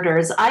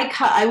murders.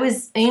 I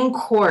was in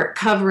court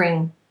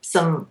covering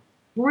some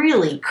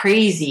really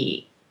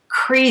crazy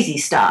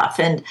stuff.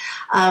 And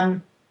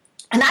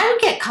I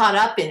would get caught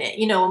up in it,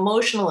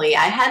 emotionally.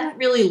 I hadn't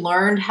really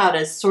learned how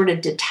to sort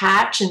of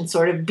detach and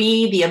sort of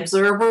be the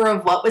observer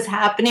of what was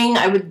happening.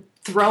 I would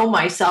throw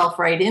myself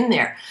right in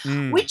there,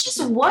 which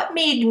is what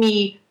made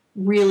me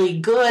really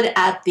good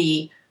at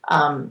the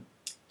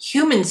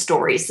human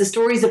stories, the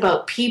stories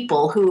about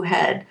people who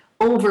had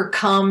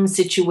overcome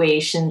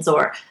situations,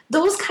 or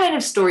those kind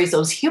of stories,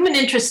 those human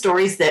interest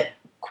stories that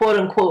quote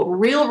unquote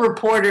real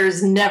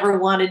reporters never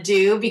want to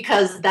do,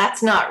 because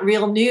that's not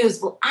real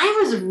news. Well,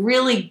 I was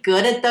really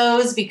good at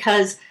those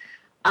because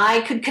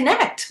I could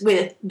connect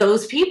with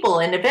those people,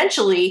 and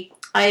eventually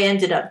I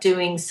ended up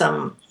doing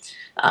some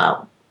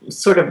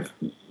sort of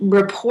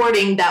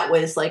reporting that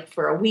was like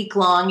for a week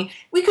long.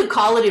 We could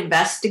call it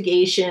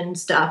investigation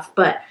stuff,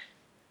 but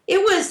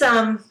it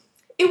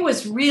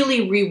was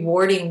really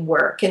rewarding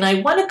work. And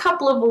I won a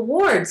couple of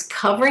awards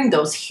covering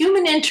those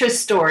human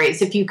interest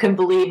stories, if you can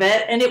believe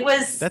it. And it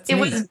was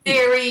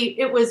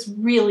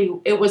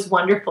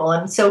wonderful.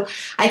 And so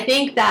I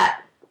think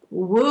that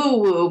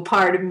woo-woo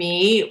part of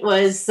me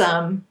was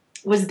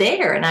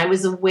there, and I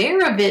was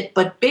aware of it,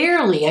 but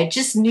barely. I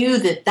just knew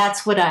that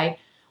that's what I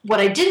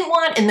didn't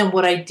want, and then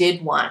what I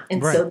did want.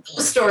 And so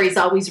those stories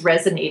always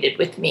resonated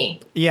with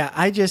me.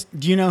 Yeah,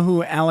 do you know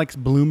who Alex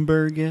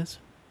Bloomberg is?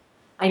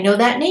 I know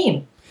that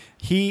name.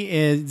 He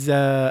is,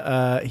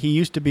 he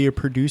used to be a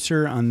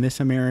producer on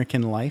This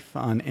American Life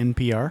on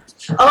NPR.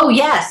 Oh,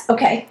 yes.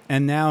 Okay.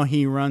 And now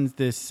he runs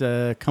this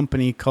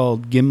company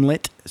called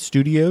Gimlet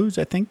Studios,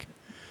 I think.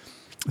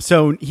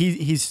 So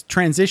he's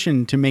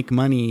transitioned to make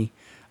money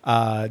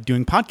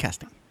doing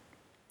podcasting.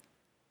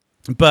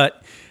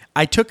 But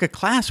I took a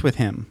class with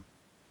him,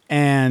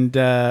 and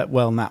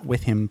not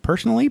with him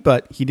personally,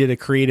 but he did a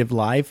Creative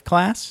Live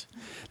class.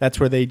 That's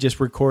where they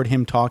just record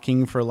him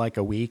talking for like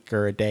a week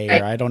or a day,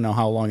 or I don't know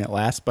how long it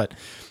lasts, but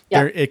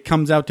it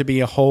comes out to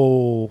be a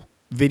whole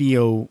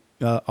video,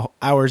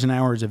 hours and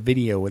hours of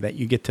video that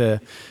you get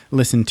to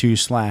listen to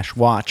 /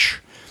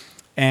 watch.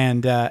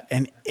 And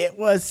it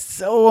was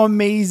so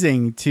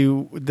amazing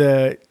to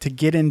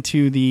get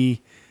into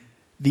the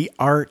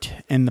art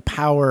and the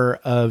power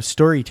of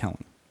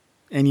storytelling.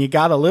 And you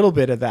got a little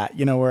bit of that,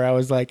 where I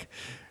was like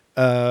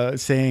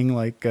saying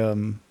like,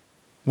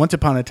 once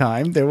upon a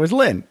time there was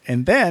Lynn,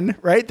 and then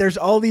there's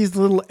all these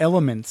little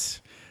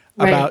elements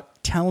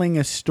about telling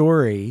a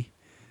story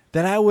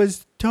that I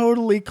was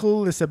totally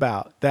clueless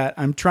about, that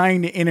I'm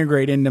trying to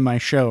integrate into my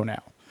show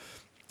now.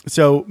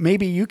 So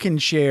maybe you can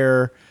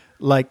share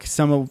like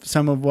some of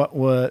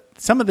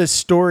the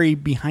story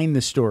behind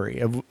the story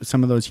of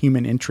some of those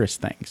human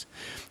interest things,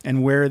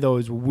 and where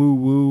those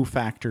woo-woo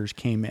factors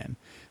came in,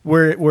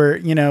 where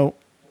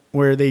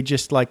they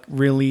just like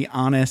really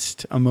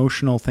honest,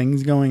 emotional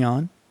things going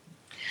on.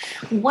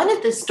 One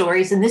of the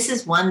stories, and this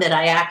is one that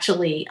I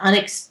actually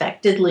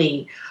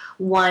unexpectedly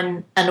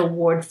won an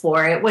award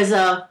for. It was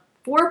a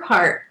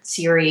 4-part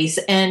series,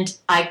 and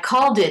I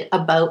called it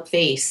About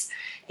Face.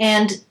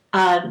 And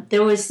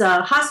there was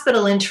a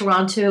hospital in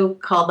Toronto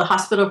called the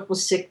Hospital for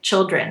Sick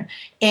Children.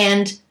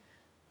 And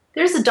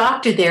there's a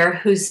doctor there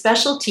whose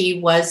specialty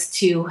was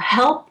to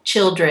help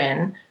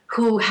children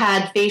who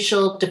had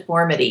facial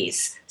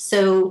deformities.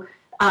 So,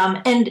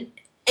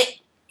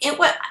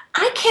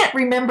 I can't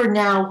remember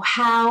now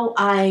how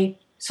I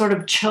sort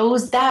of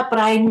chose that, but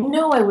I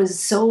know I was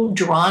so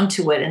drawn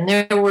to it. And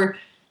there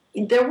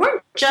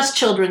weren't just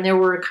children. There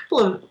were a couple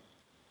of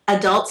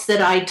adults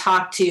that I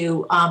talked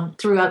to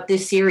throughout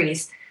this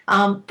series.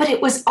 But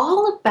it was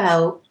all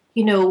about,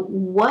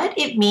 what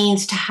it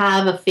means to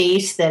have a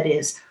face that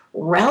is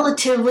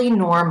relatively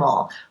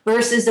normal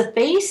versus a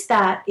face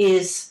that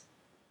is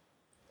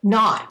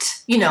not,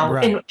 and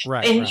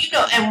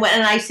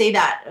when I say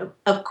that,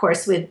 of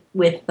course, with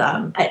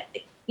a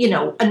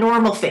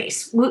normal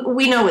face,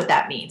 we know what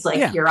that means.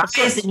 Like your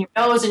eyes and your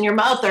nose and your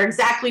mouth are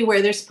exactly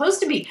where they're supposed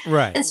to be.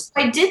 Right. And so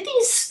I did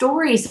these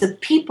stories of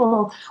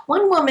people.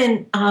 One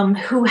woman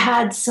who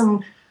had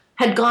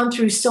gone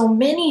through so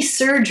many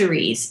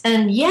surgeries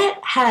and yet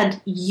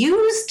had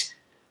used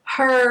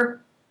her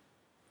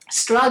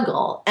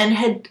struggle and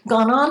had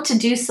gone on to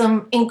do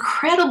some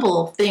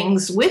incredible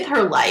things with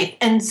her life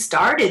and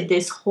started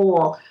this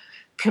whole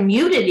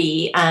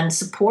community and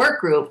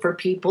support group for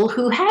people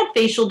who had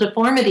facial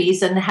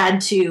deformities and had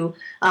to,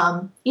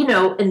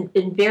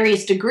 in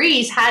various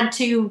degrees, had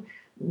to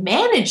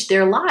manage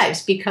their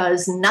lives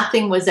because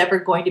nothing was ever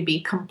going to be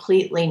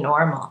completely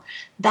normal.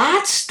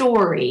 That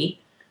story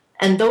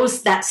and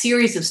that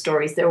series of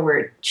stories, there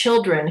were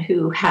children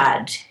who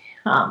had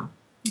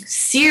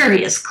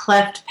serious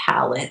cleft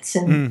palates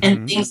and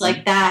things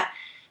like that.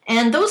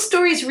 And those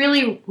stories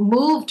really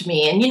moved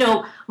me. And,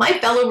 my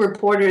fellow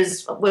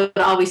reporters would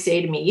always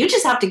say to me, you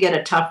just have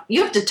to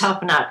you have to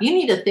toughen up. You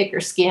need a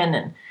thicker skin.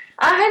 And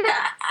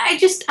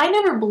I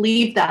never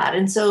believed that.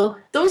 And so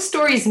those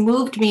stories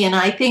moved me. And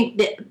I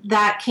think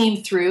that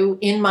came through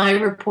in my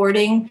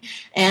reporting.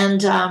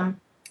 And I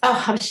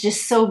was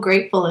just so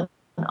grateful and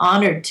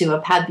honored to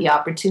have had the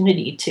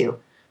opportunity to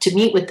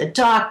meet with the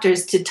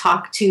doctors, to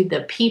talk to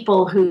the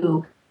people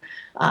who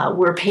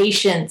were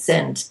patients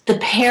and the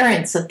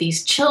parents of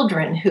these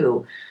children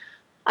who,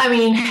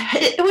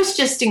 it was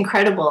just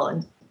incredible.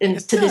 And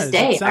to this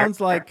day. It sounds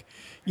like,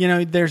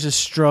 there's a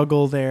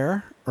struggle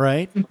there,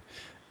 right?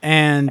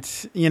 And,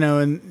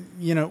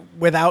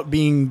 without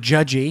being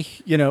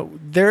judgy,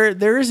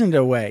 there isn't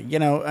a way,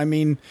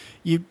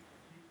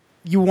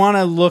 you want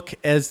to look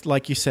as,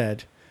 like you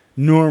said,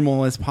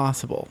 normal as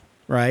possible,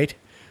 right?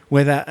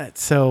 That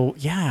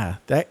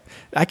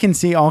I can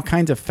see all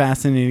kinds of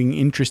fascinating,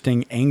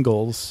 interesting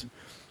angles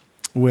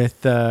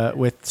with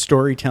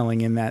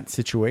storytelling in that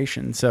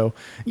situation. So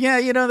yeah,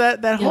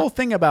 that whole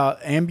thing about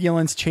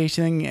ambulance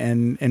chasing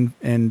and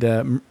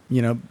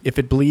if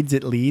it bleeds,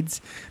 it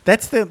leads.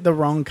 That's the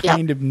wrong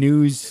kind of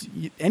news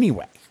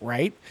anyway,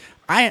 right?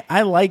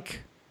 I like,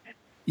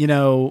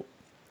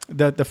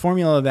 the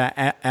formula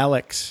that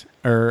Alex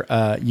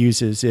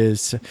uses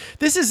is,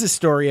 this is a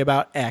story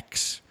about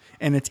X,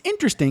 and it's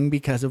interesting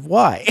because of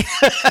Y.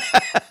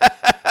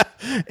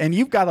 And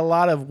you've got a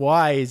lot of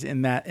Ys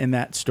in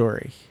that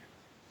story.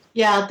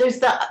 Yeah, there's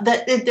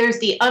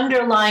the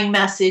underlying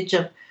message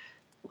of,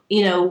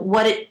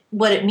 what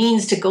it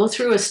means to go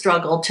through a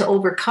struggle, to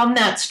overcome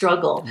that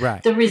struggle.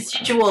 Right. The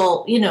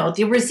residual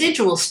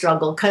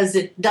struggle, because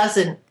it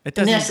doesn't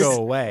go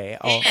away.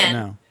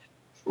 No.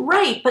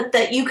 Right, but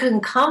that you can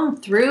come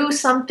through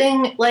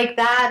something like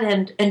that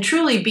and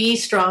truly be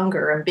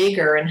stronger and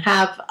bigger and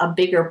have a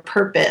bigger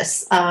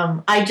purpose.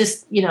 I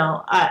just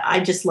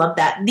love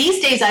that.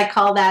 These days I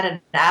call that an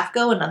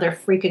AFGO, another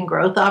freaking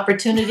growth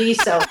opportunity.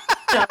 So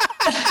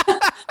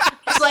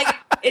it's like,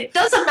 it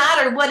doesn't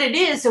matter what it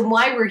is and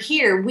why we're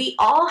here. We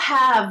all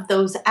have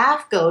those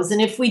AFGOs, and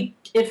if we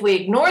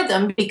ignore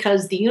them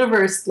because the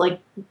universe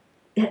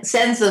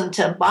sends them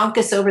to bonk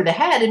us over the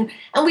head, and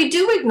we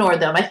do ignore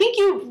them. I think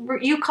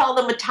you call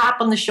them a tap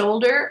on the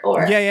shoulder,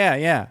 or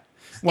yeah.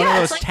 One of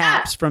those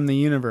taps from the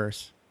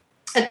universe.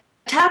 A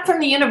tap from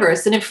the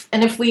universe, and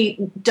if we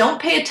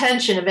don't pay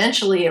attention,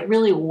 eventually it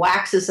really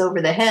whacks us over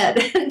the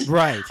head.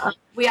 Right.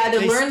 We either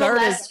learn the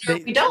lesson or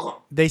we don't.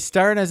 They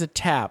start as a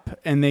tap,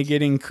 and they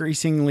get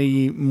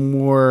increasingly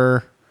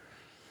more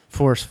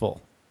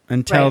forceful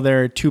until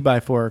they're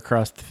 2x4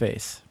 across the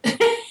face.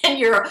 And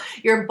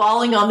you're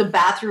bawling on the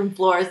bathroom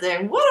floor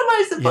saying, "What am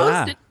I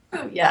supposed to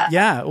do?" Yeah.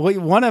 Yeah.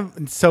 Well,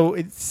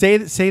 say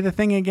the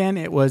thing again.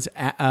 It was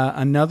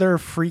another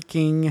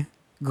freaking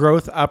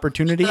growth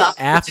opportunity.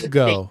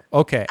 AFGO.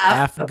 Okay.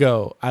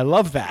 AFGO. I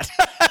love that.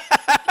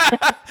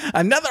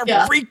 Another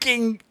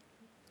freaking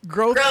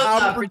growth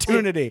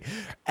opportunity.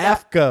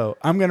 AFGO.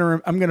 I'm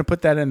gonna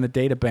put that in the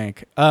data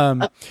bank.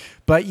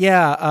 But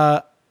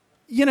yeah,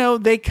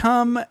 they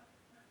come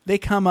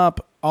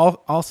up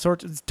all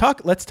sorts of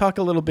let's talk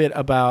a little bit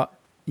about,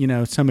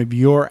 some of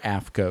your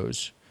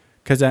AFGOs,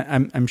 because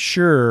I'm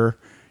sure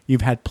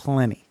you've had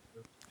plenty.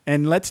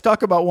 And let's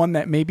talk about one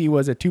that maybe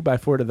was a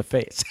 2x4 to the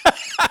face.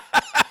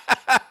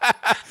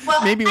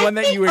 Well, maybe one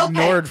that you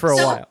ignored for a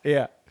while.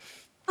 Yeah.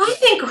 I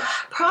think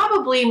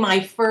probably my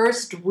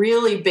first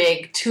really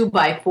big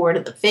 2x4 to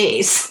the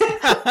face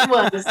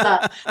was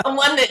the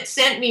one that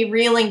sent me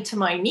reeling to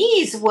my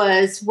knees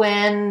was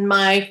when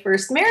my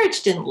first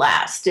marriage didn't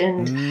last,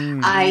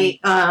 and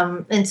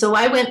so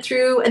I went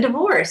through a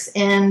divorce,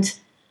 and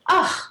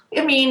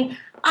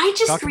I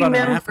just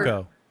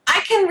remember. I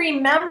can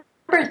remember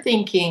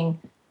thinking,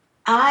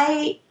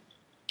 I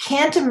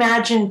can't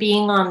imagine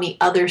being on the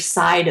other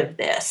side of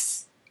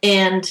this,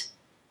 and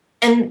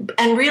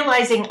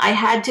realizing I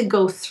had to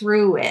go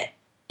through it,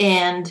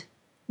 and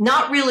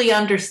not really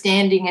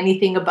understanding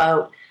anything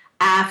about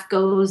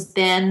AFGOs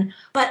then.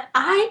 But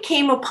I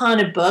came upon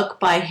a book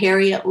by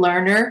Harriet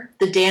Lerner,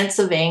 The Dance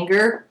of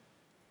Anger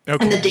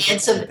and The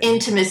Dance of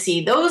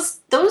Intimacy. Those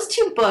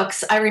two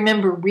books I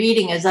remember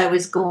reading as I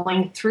was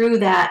going through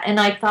that, and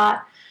I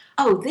thought,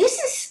 oh,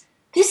 this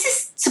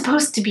is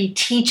supposed to be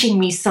teaching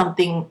me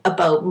something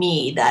about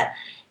me, that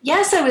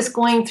yes, I was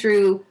going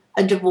through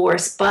a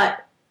divorce,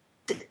 but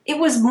it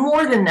was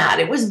more than that.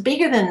 It was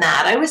bigger than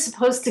that. I was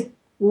supposed to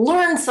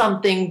learn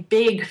something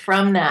big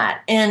from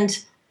that.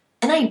 And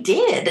I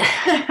did.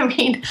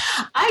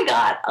 I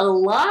got a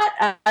lot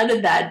out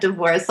of that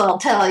divorce, I'll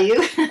tell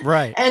you.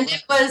 Right. And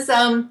it was,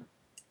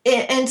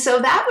 and so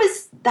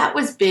that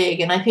was big.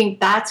 And I think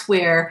that's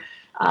where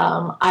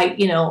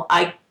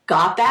I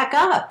got back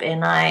up,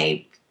 and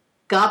I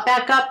got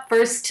back up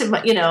first to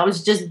my, I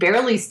was just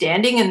barely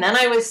standing, and then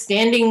I was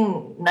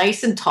standing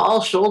nice and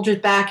tall, shoulders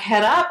back,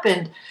 head up,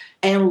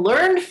 and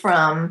learned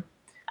from,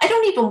 I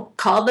don't even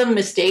call them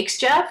mistakes,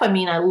 Jeff. I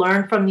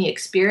learned from the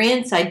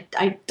experience. I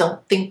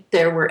don't think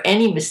there were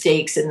any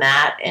mistakes in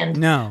that. And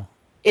no,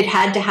 it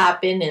had to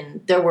happen,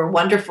 and there were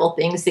wonderful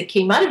things that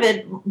came out of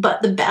it.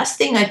 But the best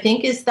thing, I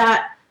think, is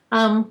that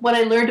what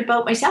I learned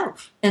about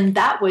myself. And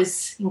that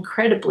was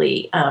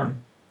incredibly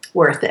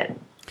worth it.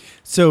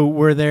 So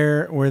were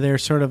there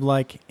sort of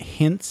like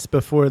hints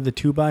before the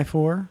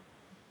 2x4?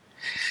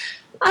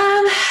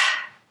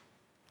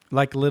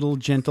 Like little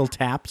gentle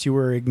taps you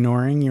were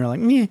ignoring? You're like,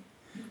 meh.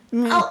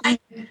 Oh,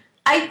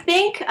 I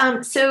think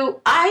so.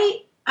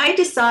 I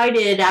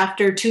decided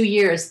after 2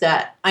 years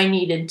that I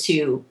needed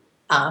to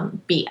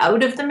be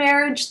out of the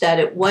marriage, that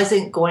it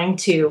wasn't going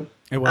to.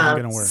 It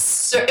wasn't going to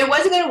work. It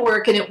wasn't going to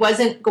work, and it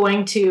wasn't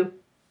going to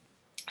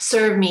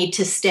serve me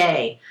to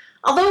stay.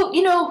 Although,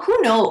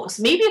 who knows?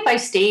 Maybe if I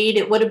stayed,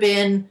 it would have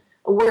been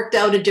worked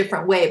out a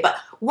different way. But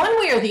one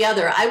way or the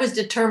other, I was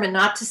determined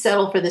not to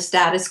settle for the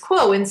status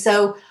quo, and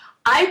so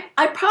I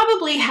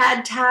probably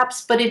had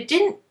taps, but it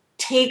didn't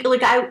take,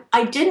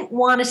 I didn't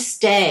want to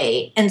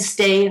stay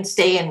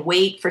and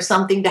wait for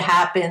something to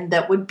happen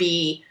that would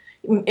be,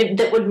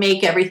 that would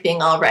make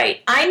everything all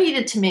right. I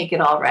needed to make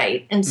it all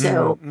right. And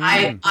so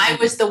I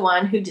was the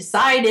one who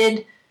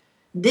decided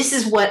this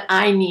is what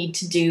I need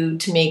to do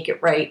to make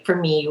it right for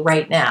me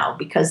right now,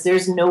 because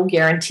there's no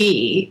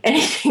guarantee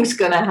anything's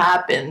going to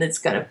happen that's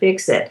going to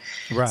fix it.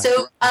 Right.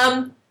 So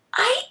I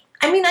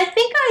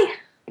think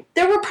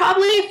there were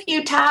probably a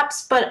few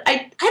taps, but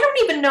I don't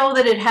even know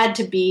that it had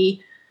to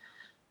be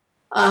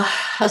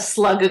a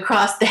slug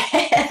across the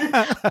head.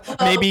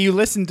 Maybe you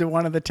listened to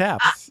one of the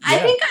taps. I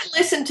think I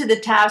listened to the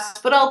taps,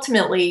 but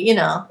ultimately, it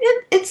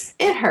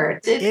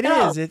hurts.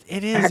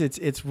 It is.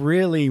 It's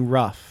really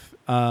rough.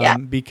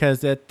 Because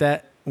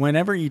that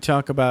whenever you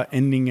talk about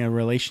ending a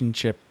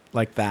relationship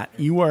like that,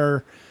 you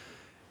are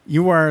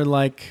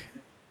like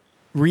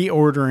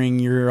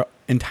reordering your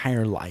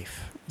entire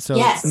life. So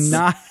yes.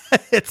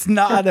 it's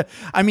not,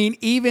 I mean,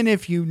 even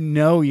if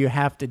you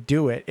have to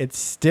do it,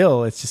 it's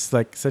just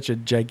like such a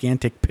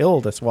gigantic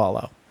pill to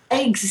swallow.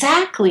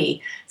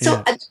 Exactly.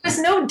 So there was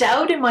no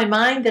doubt in my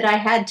mind that I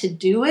had to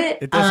do it.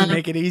 It doesn't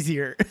make it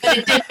easier. But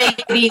it did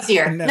make it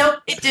easier. No,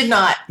 it did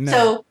not.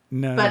 No,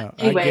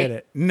 anyway. I get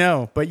it.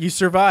 No, but you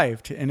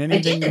survived, and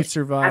anything you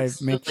survive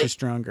Absolutely. makes you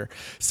stronger.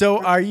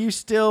 So are you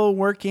still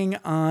working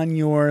on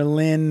your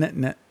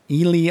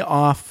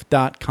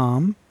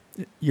LynnElioff.com,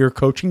 your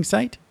coaching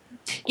site?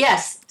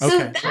 Yes.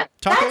 Okay. So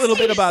Talk a little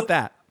bit about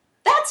that.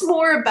 That's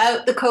more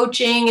about the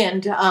coaching,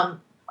 and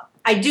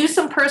I do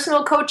some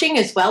personal coaching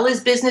as well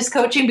as business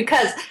coaching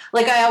because,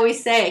 like I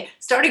always say,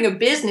 starting a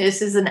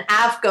business is an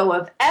AFCO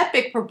of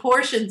epic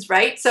proportions,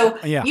 right? So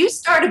you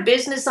start a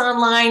business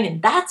online,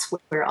 and that's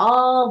where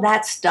all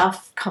that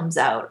stuff comes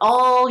out,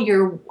 all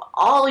your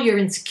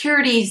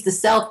insecurities, the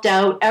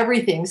self-doubt,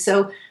 everything.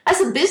 So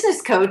as a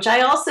business coach,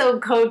 I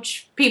also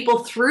coach people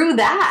through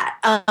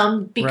that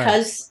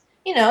because,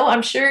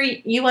 I'm sure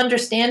you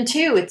understand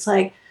too. It's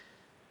like,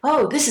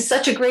 oh, this is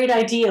such a great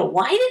idea.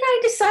 Why did I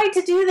decide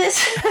to do this?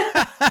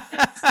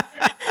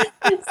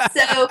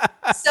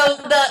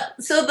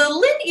 So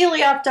the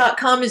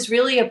LynnElioff.com is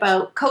really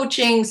about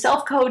coaching,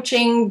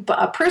 self-coaching,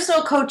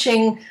 personal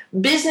coaching,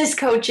 business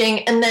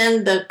coaching, and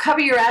then the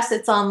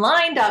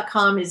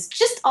CoverYourAssetsOnline.com is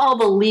just all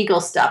the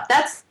legal stuff.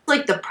 That's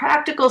like the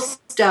practical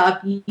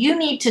stuff you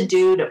need to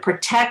do to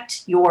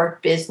protect your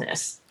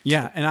business.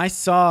 Yeah, and I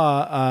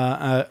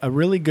saw a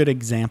really good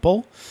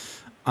example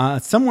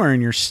somewhere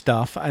in your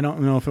stuff. I don't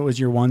know if it was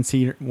your one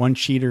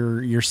sheet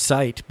or your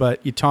site,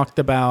 but you talked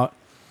about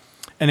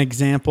an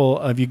example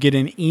of you get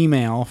an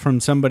email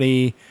from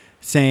somebody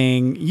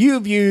saying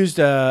you've used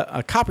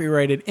a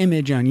copyrighted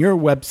image on your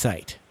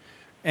website,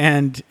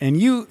 and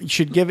you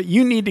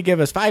need to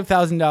give us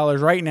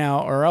 $5,000 right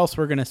now, or else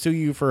we're going to sue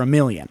you for $1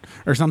 million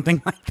or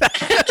something like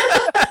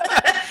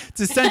that.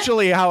 It's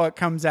essentially how it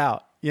comes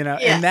out.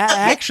 And that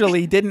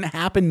actually didn't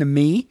happen to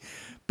me,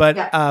 but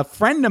a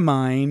friend of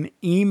mine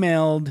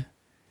emailed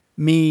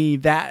me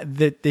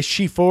that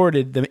she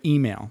forwarded the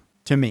email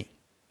to me,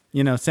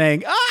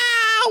 saying,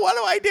 what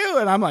do I do?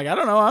 And I'm like, I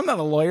don't know. I'm not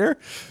a lawyer,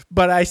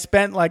 but I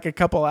spent like a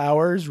couple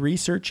hours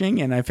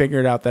researching and I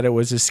figured out that it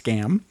was a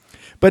scam,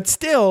 but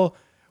still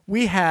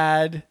we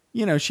had,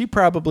 she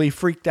probably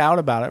freaked out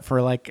about it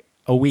for like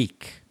a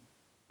week.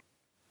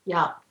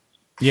 Yeah.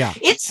 Yeah.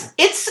 It's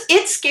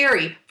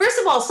scary. First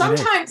of all,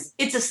 sometimes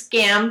it's a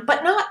scam,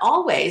 but not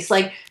always.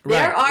 Like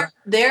there are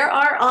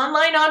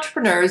online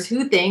entrepreneurs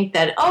who think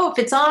that, if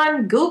it's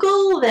on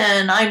Google,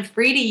 then I'm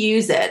free to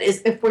use it.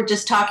 If we're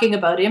just talking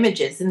about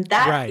images, and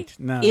that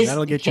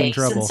that'll get you in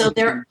trouble. And so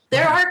there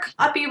are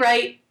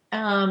copyright,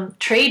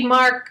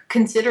 trademark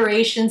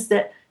considerations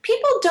that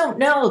people don't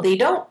know. They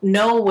don't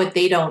know what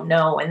they don't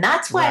know, and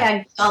that's why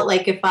I felt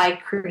like if I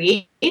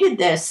created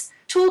this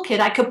toolkit,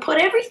 I could put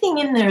everything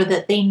in there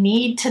that they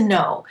need to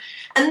know,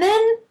 and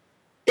then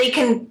they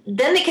can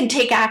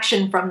take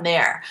action from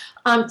there.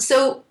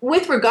 So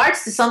with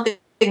regards to something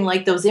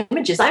like those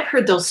images, I've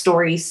heard those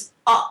stories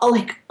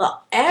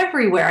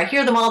everywhere. I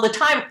hear them all the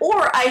time,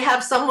 or I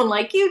have someone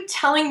like you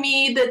telling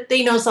me that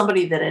they know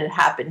somebody that it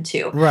happened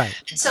to. Right.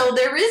 So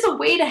there is a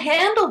way to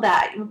handle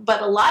that,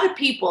 but a lot of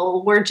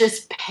people were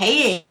just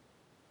paying.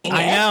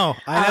 I know,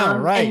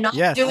 right? And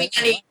not doing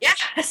any. Yeah.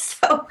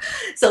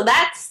 So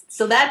that's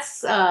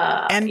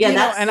and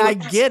and I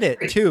get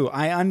it too.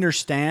 I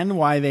understand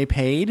why they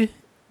paid.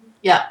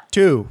 Yeah.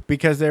 Too,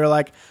 because they're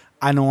like,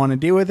 I don't want to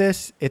deal with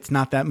this. It's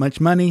not that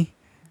much money.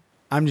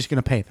 I'm just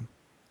going to pay them.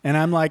 And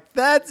I'm like,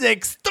 that's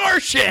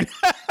extortion.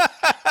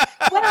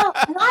 Well,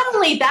 not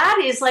only that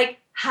is like,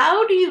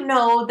 how do you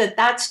know that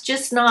that's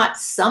just not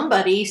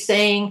somebody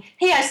saying,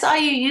 hey, I saw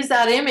you use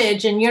that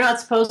image and you're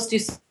not supposed to,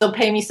 so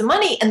pay me some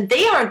money. And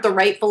they aren't the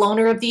rightful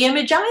owner of the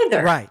image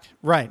either.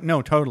 Right.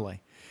 No,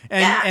 totally.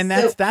 And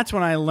that's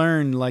when I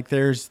learned like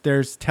there's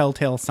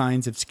telltale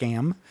signs of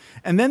scam.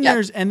 And then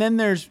there's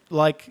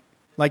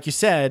like you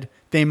said,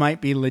 they might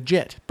be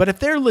legit. But if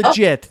they're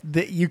legit,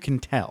 that you can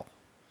tell.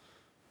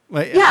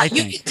 You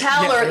can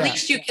tell, or at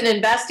least you can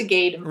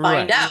investigate and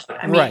find out.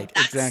 I mean,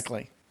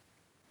 exactly.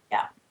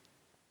 Yeah.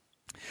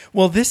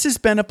 Well, this has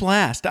been a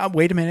blast.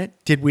 Wait a minute.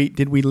 Did we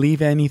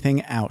leave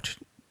anything out?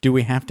 Do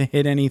we have to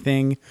hit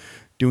anything?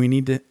 Do we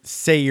need to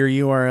say your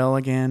URL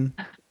again?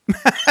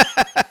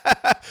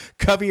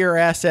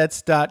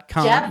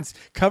 Coveryourassets.com. Jeff?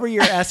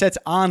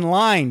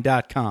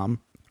 Coveryouраssetsonline.com.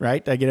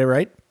 Right? Did I get it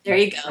right? There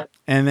you go.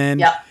 And then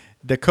Yep.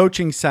 the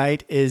coaching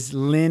site is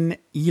Lynn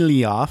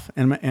Elioff.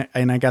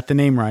 And I got the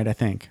name right, I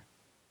think.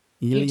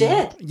 You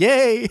did.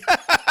 Yay. You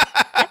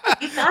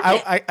got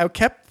it. I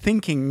kept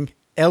thinking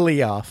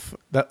Elioff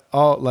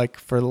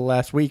for the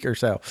last week or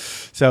so.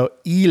 So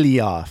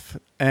Elioff.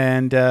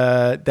 And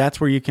that's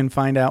where you can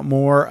find out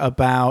more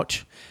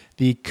about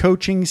the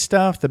coaching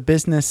stuff, the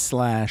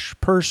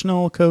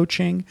business/personal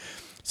coaching.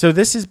 So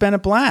this has been a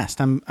blast.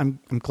 I'm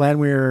glad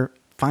we're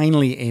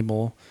finally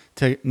able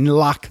to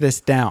lock this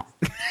down.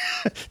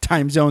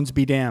 Time zones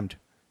be damned.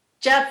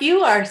 Jeff,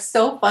 you are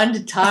so fun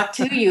to talk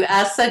to. You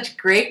ask such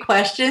great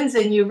questions,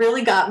 and you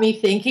really got me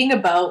thinking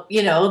about,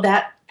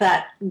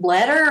 that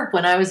letter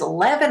when I was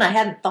 11. I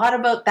hadn't thought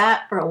about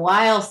that for a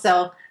while.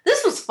 So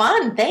this was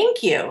fun.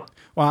 Thank you.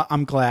 Well,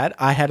 I'm glad.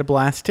 I had a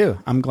blast too.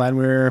 I'm glad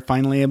we were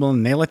finally able to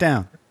nail it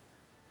down.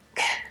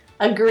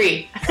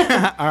 Agree.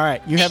 All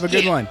right. You have a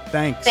good one.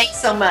 Thanks.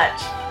 Thanks so much.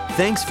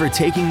 Thanks for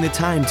taking the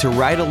time to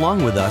ride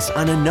along with us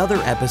on another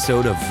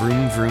episode of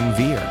Vroom Vroom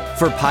Veer.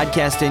 For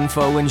podcast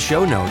info and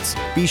show notes,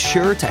 be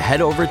sure to head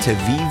over to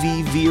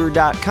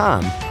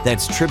vvveer.com.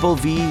 That's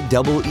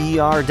VVER.com.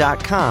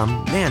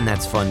 Man,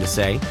 that's fun to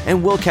say.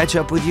 And we'll catch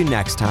up with you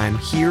next time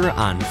here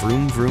on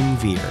Vroom Vroom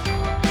Veer.